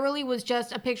 It literally was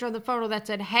just a picture of the photo that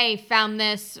said, hey, found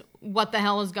this. What the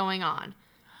hell is going on?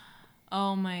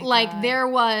 Oh my God. Like, there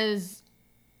was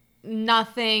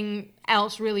nothing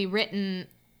else really written.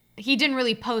 He didn't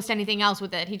really post anything else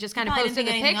with it. He just kind of posted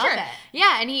the picture.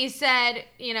 Yeah, and he said,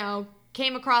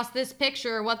 came across this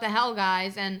picture. What the hell,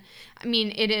 guys? And, I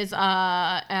mean, it is,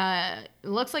 it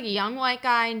looks like a young white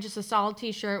guy in just a solid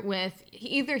T-shirt with,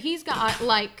 either he's got,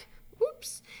 like...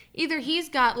 Either he's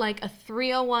got like a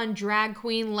 301 drag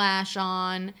queen lash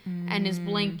on and is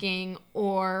blinking,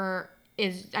 or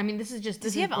this is just...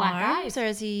 Does he have black arms, eyes. or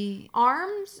is he...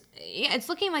 Arms? Yeah, it's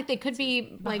looking like they could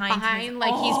be like behind,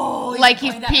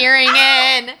 he's that. peering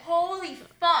in. Holy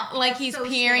fuck. Like he's so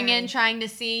peering scary. in, trying to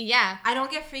see. Yeah. I don't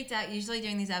get freaked out usually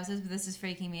during these episodes, but this is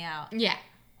freaking me out. Yeah.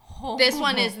 This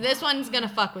one's gonna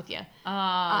fuck with you. Oh,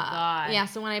 God. Yeah,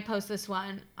 so when I post this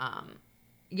one,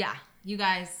 yeah, you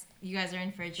guys are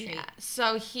in for a treat. Yeah.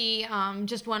 So he,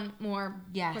 just one more.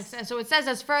 Yes. Quick, so it says,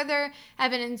 as further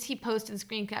evidence, he posted the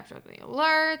screen capture of the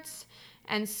alerts,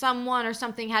 and someone or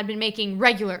something had been making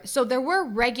regular. So there were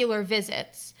regular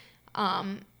visits,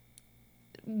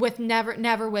 with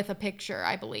never with a picture,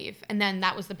 I believe. And then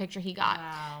that was the picture he got.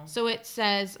 Wow. So it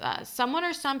says, someone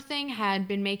or something had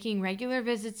been making regular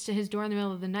visits to his door in the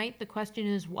middle of the night. The question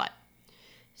is what?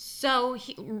 So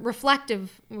he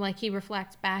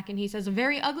reflects back, and he says, a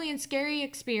very ugly and scary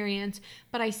experience,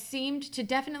 but I seemed to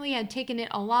definitely had taken it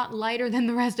a lot lighter than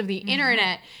the rest of the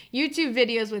internet. YouTube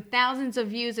videos with thousands of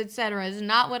views, etc. is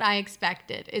not what I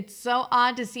expected. It's so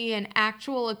odd to see an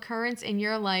actual occurrence in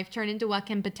your life turn into what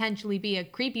can potentially be a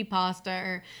creepypasta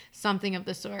or something of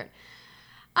the sort.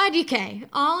 IDK.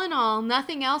 All in all,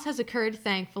 nothing else has occurred,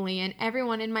 thankfully, and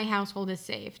everyone in my household is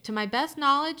safe. To my best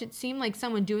knowledge, it seemed like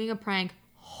someone doing a prank.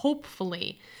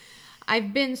 Hopefully.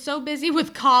 I've been so busy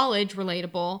with college,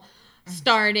 relatable,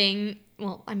 starting,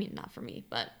 well, I mean, not for me,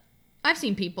 but I've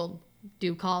seen people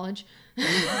do college. Do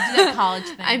that college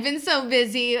thing. I've been so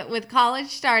busy with college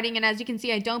starting, and as you can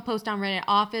see, I don't post on Reddit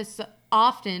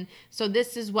often, so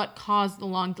this is what caused the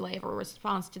long delay of a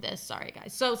response to this. Sorry,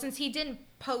 guys. So since he didn't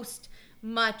post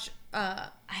much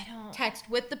text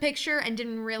with the picture and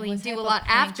didn't really do a lot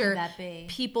after,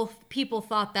 people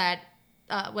thought that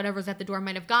whatever was at the door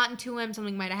might have gotten to him,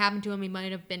 something might have happened to him, he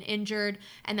might have been injured,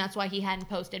 and that's why he hadn't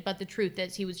posted. But the truth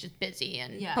is, he was just busy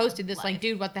and posted this like,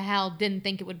 dude, what the hell, didn't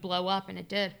think it would blow up, and it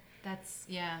did. That's,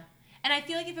 yeah. And I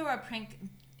feel like if it were a prank,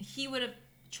 he would have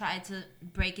tried to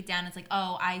break it down. It's like,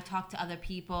 oh, I talked to other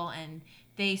people, and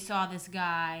they saw this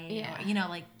guy,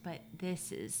 or, but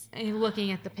this is... And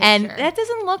looking at the picture. And that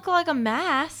doesn't look like a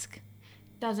mask.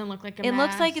 Doesn't look like a mask. It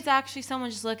looks like mask. it's actually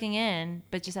someone just looking in,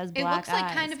 but just has black eyes. It looks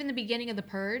like kind of in the beginning of The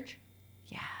Purge.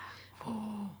 Yeah.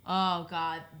 Oh,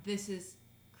 God. This is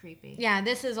creepy. Yeah,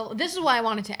 this is why I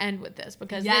wanted to end with this,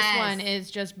 because this one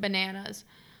is just bananas.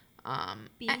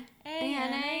 B-A-N-A-N-A-S.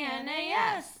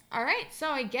 All right, so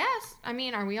I guess,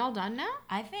 are we all done now?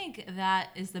 I think that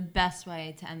is the best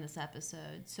way to end this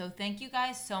episode. So thank you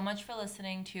guys so much for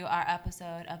listening to our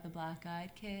episode of the Black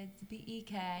Eyed Kids,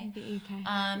 BEK. BEK.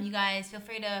 You guys feel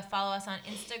free to follow us on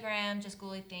Instagram, Just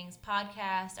Ghouly Things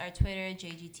Podcast, our Twitter,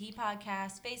 JGT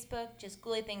Podcast, Facebook, Just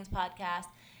Ghouly Things Podcast.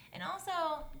 And also,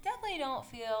 definitely don't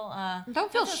feel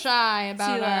shy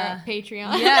about our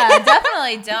Patreon. Yeah,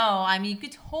 definitely don't. You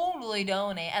could totally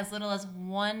donate as little as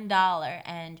 $1,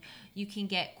 and you can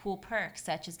get cool perks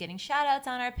such as getting shout outs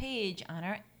on our page, on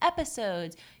our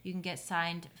episodes. You can get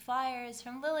signed flyers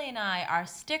from Lily and I, our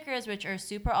stickers, which are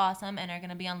super awesome and are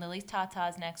going to be on Lily's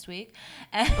tatas next week.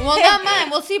 Well, not mine.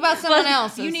 We'll see about someone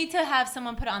else's. You need to have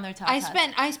someone put on their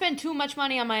tatas. I spent too much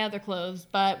money on my other clothes,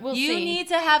 but we'll see. You need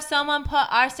to have someone put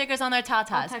our stickers on their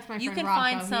tatas. I'll text my You friend can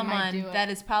find Rocco, someone that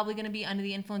is probably going to be under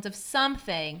the influence of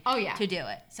something to do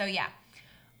it. So yeah,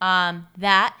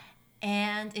 that.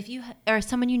 And if you or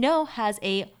someone you know has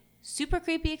a super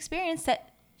creepy experience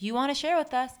that you want to share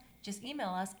with us, just email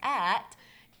us at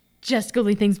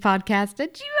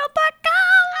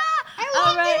justghoulythingspodcast@gmail.com.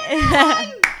 All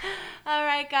right. All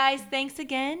right, guys. Thanks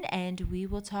again, and we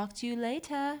will talk to you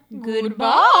later.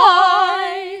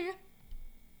 Goodbye.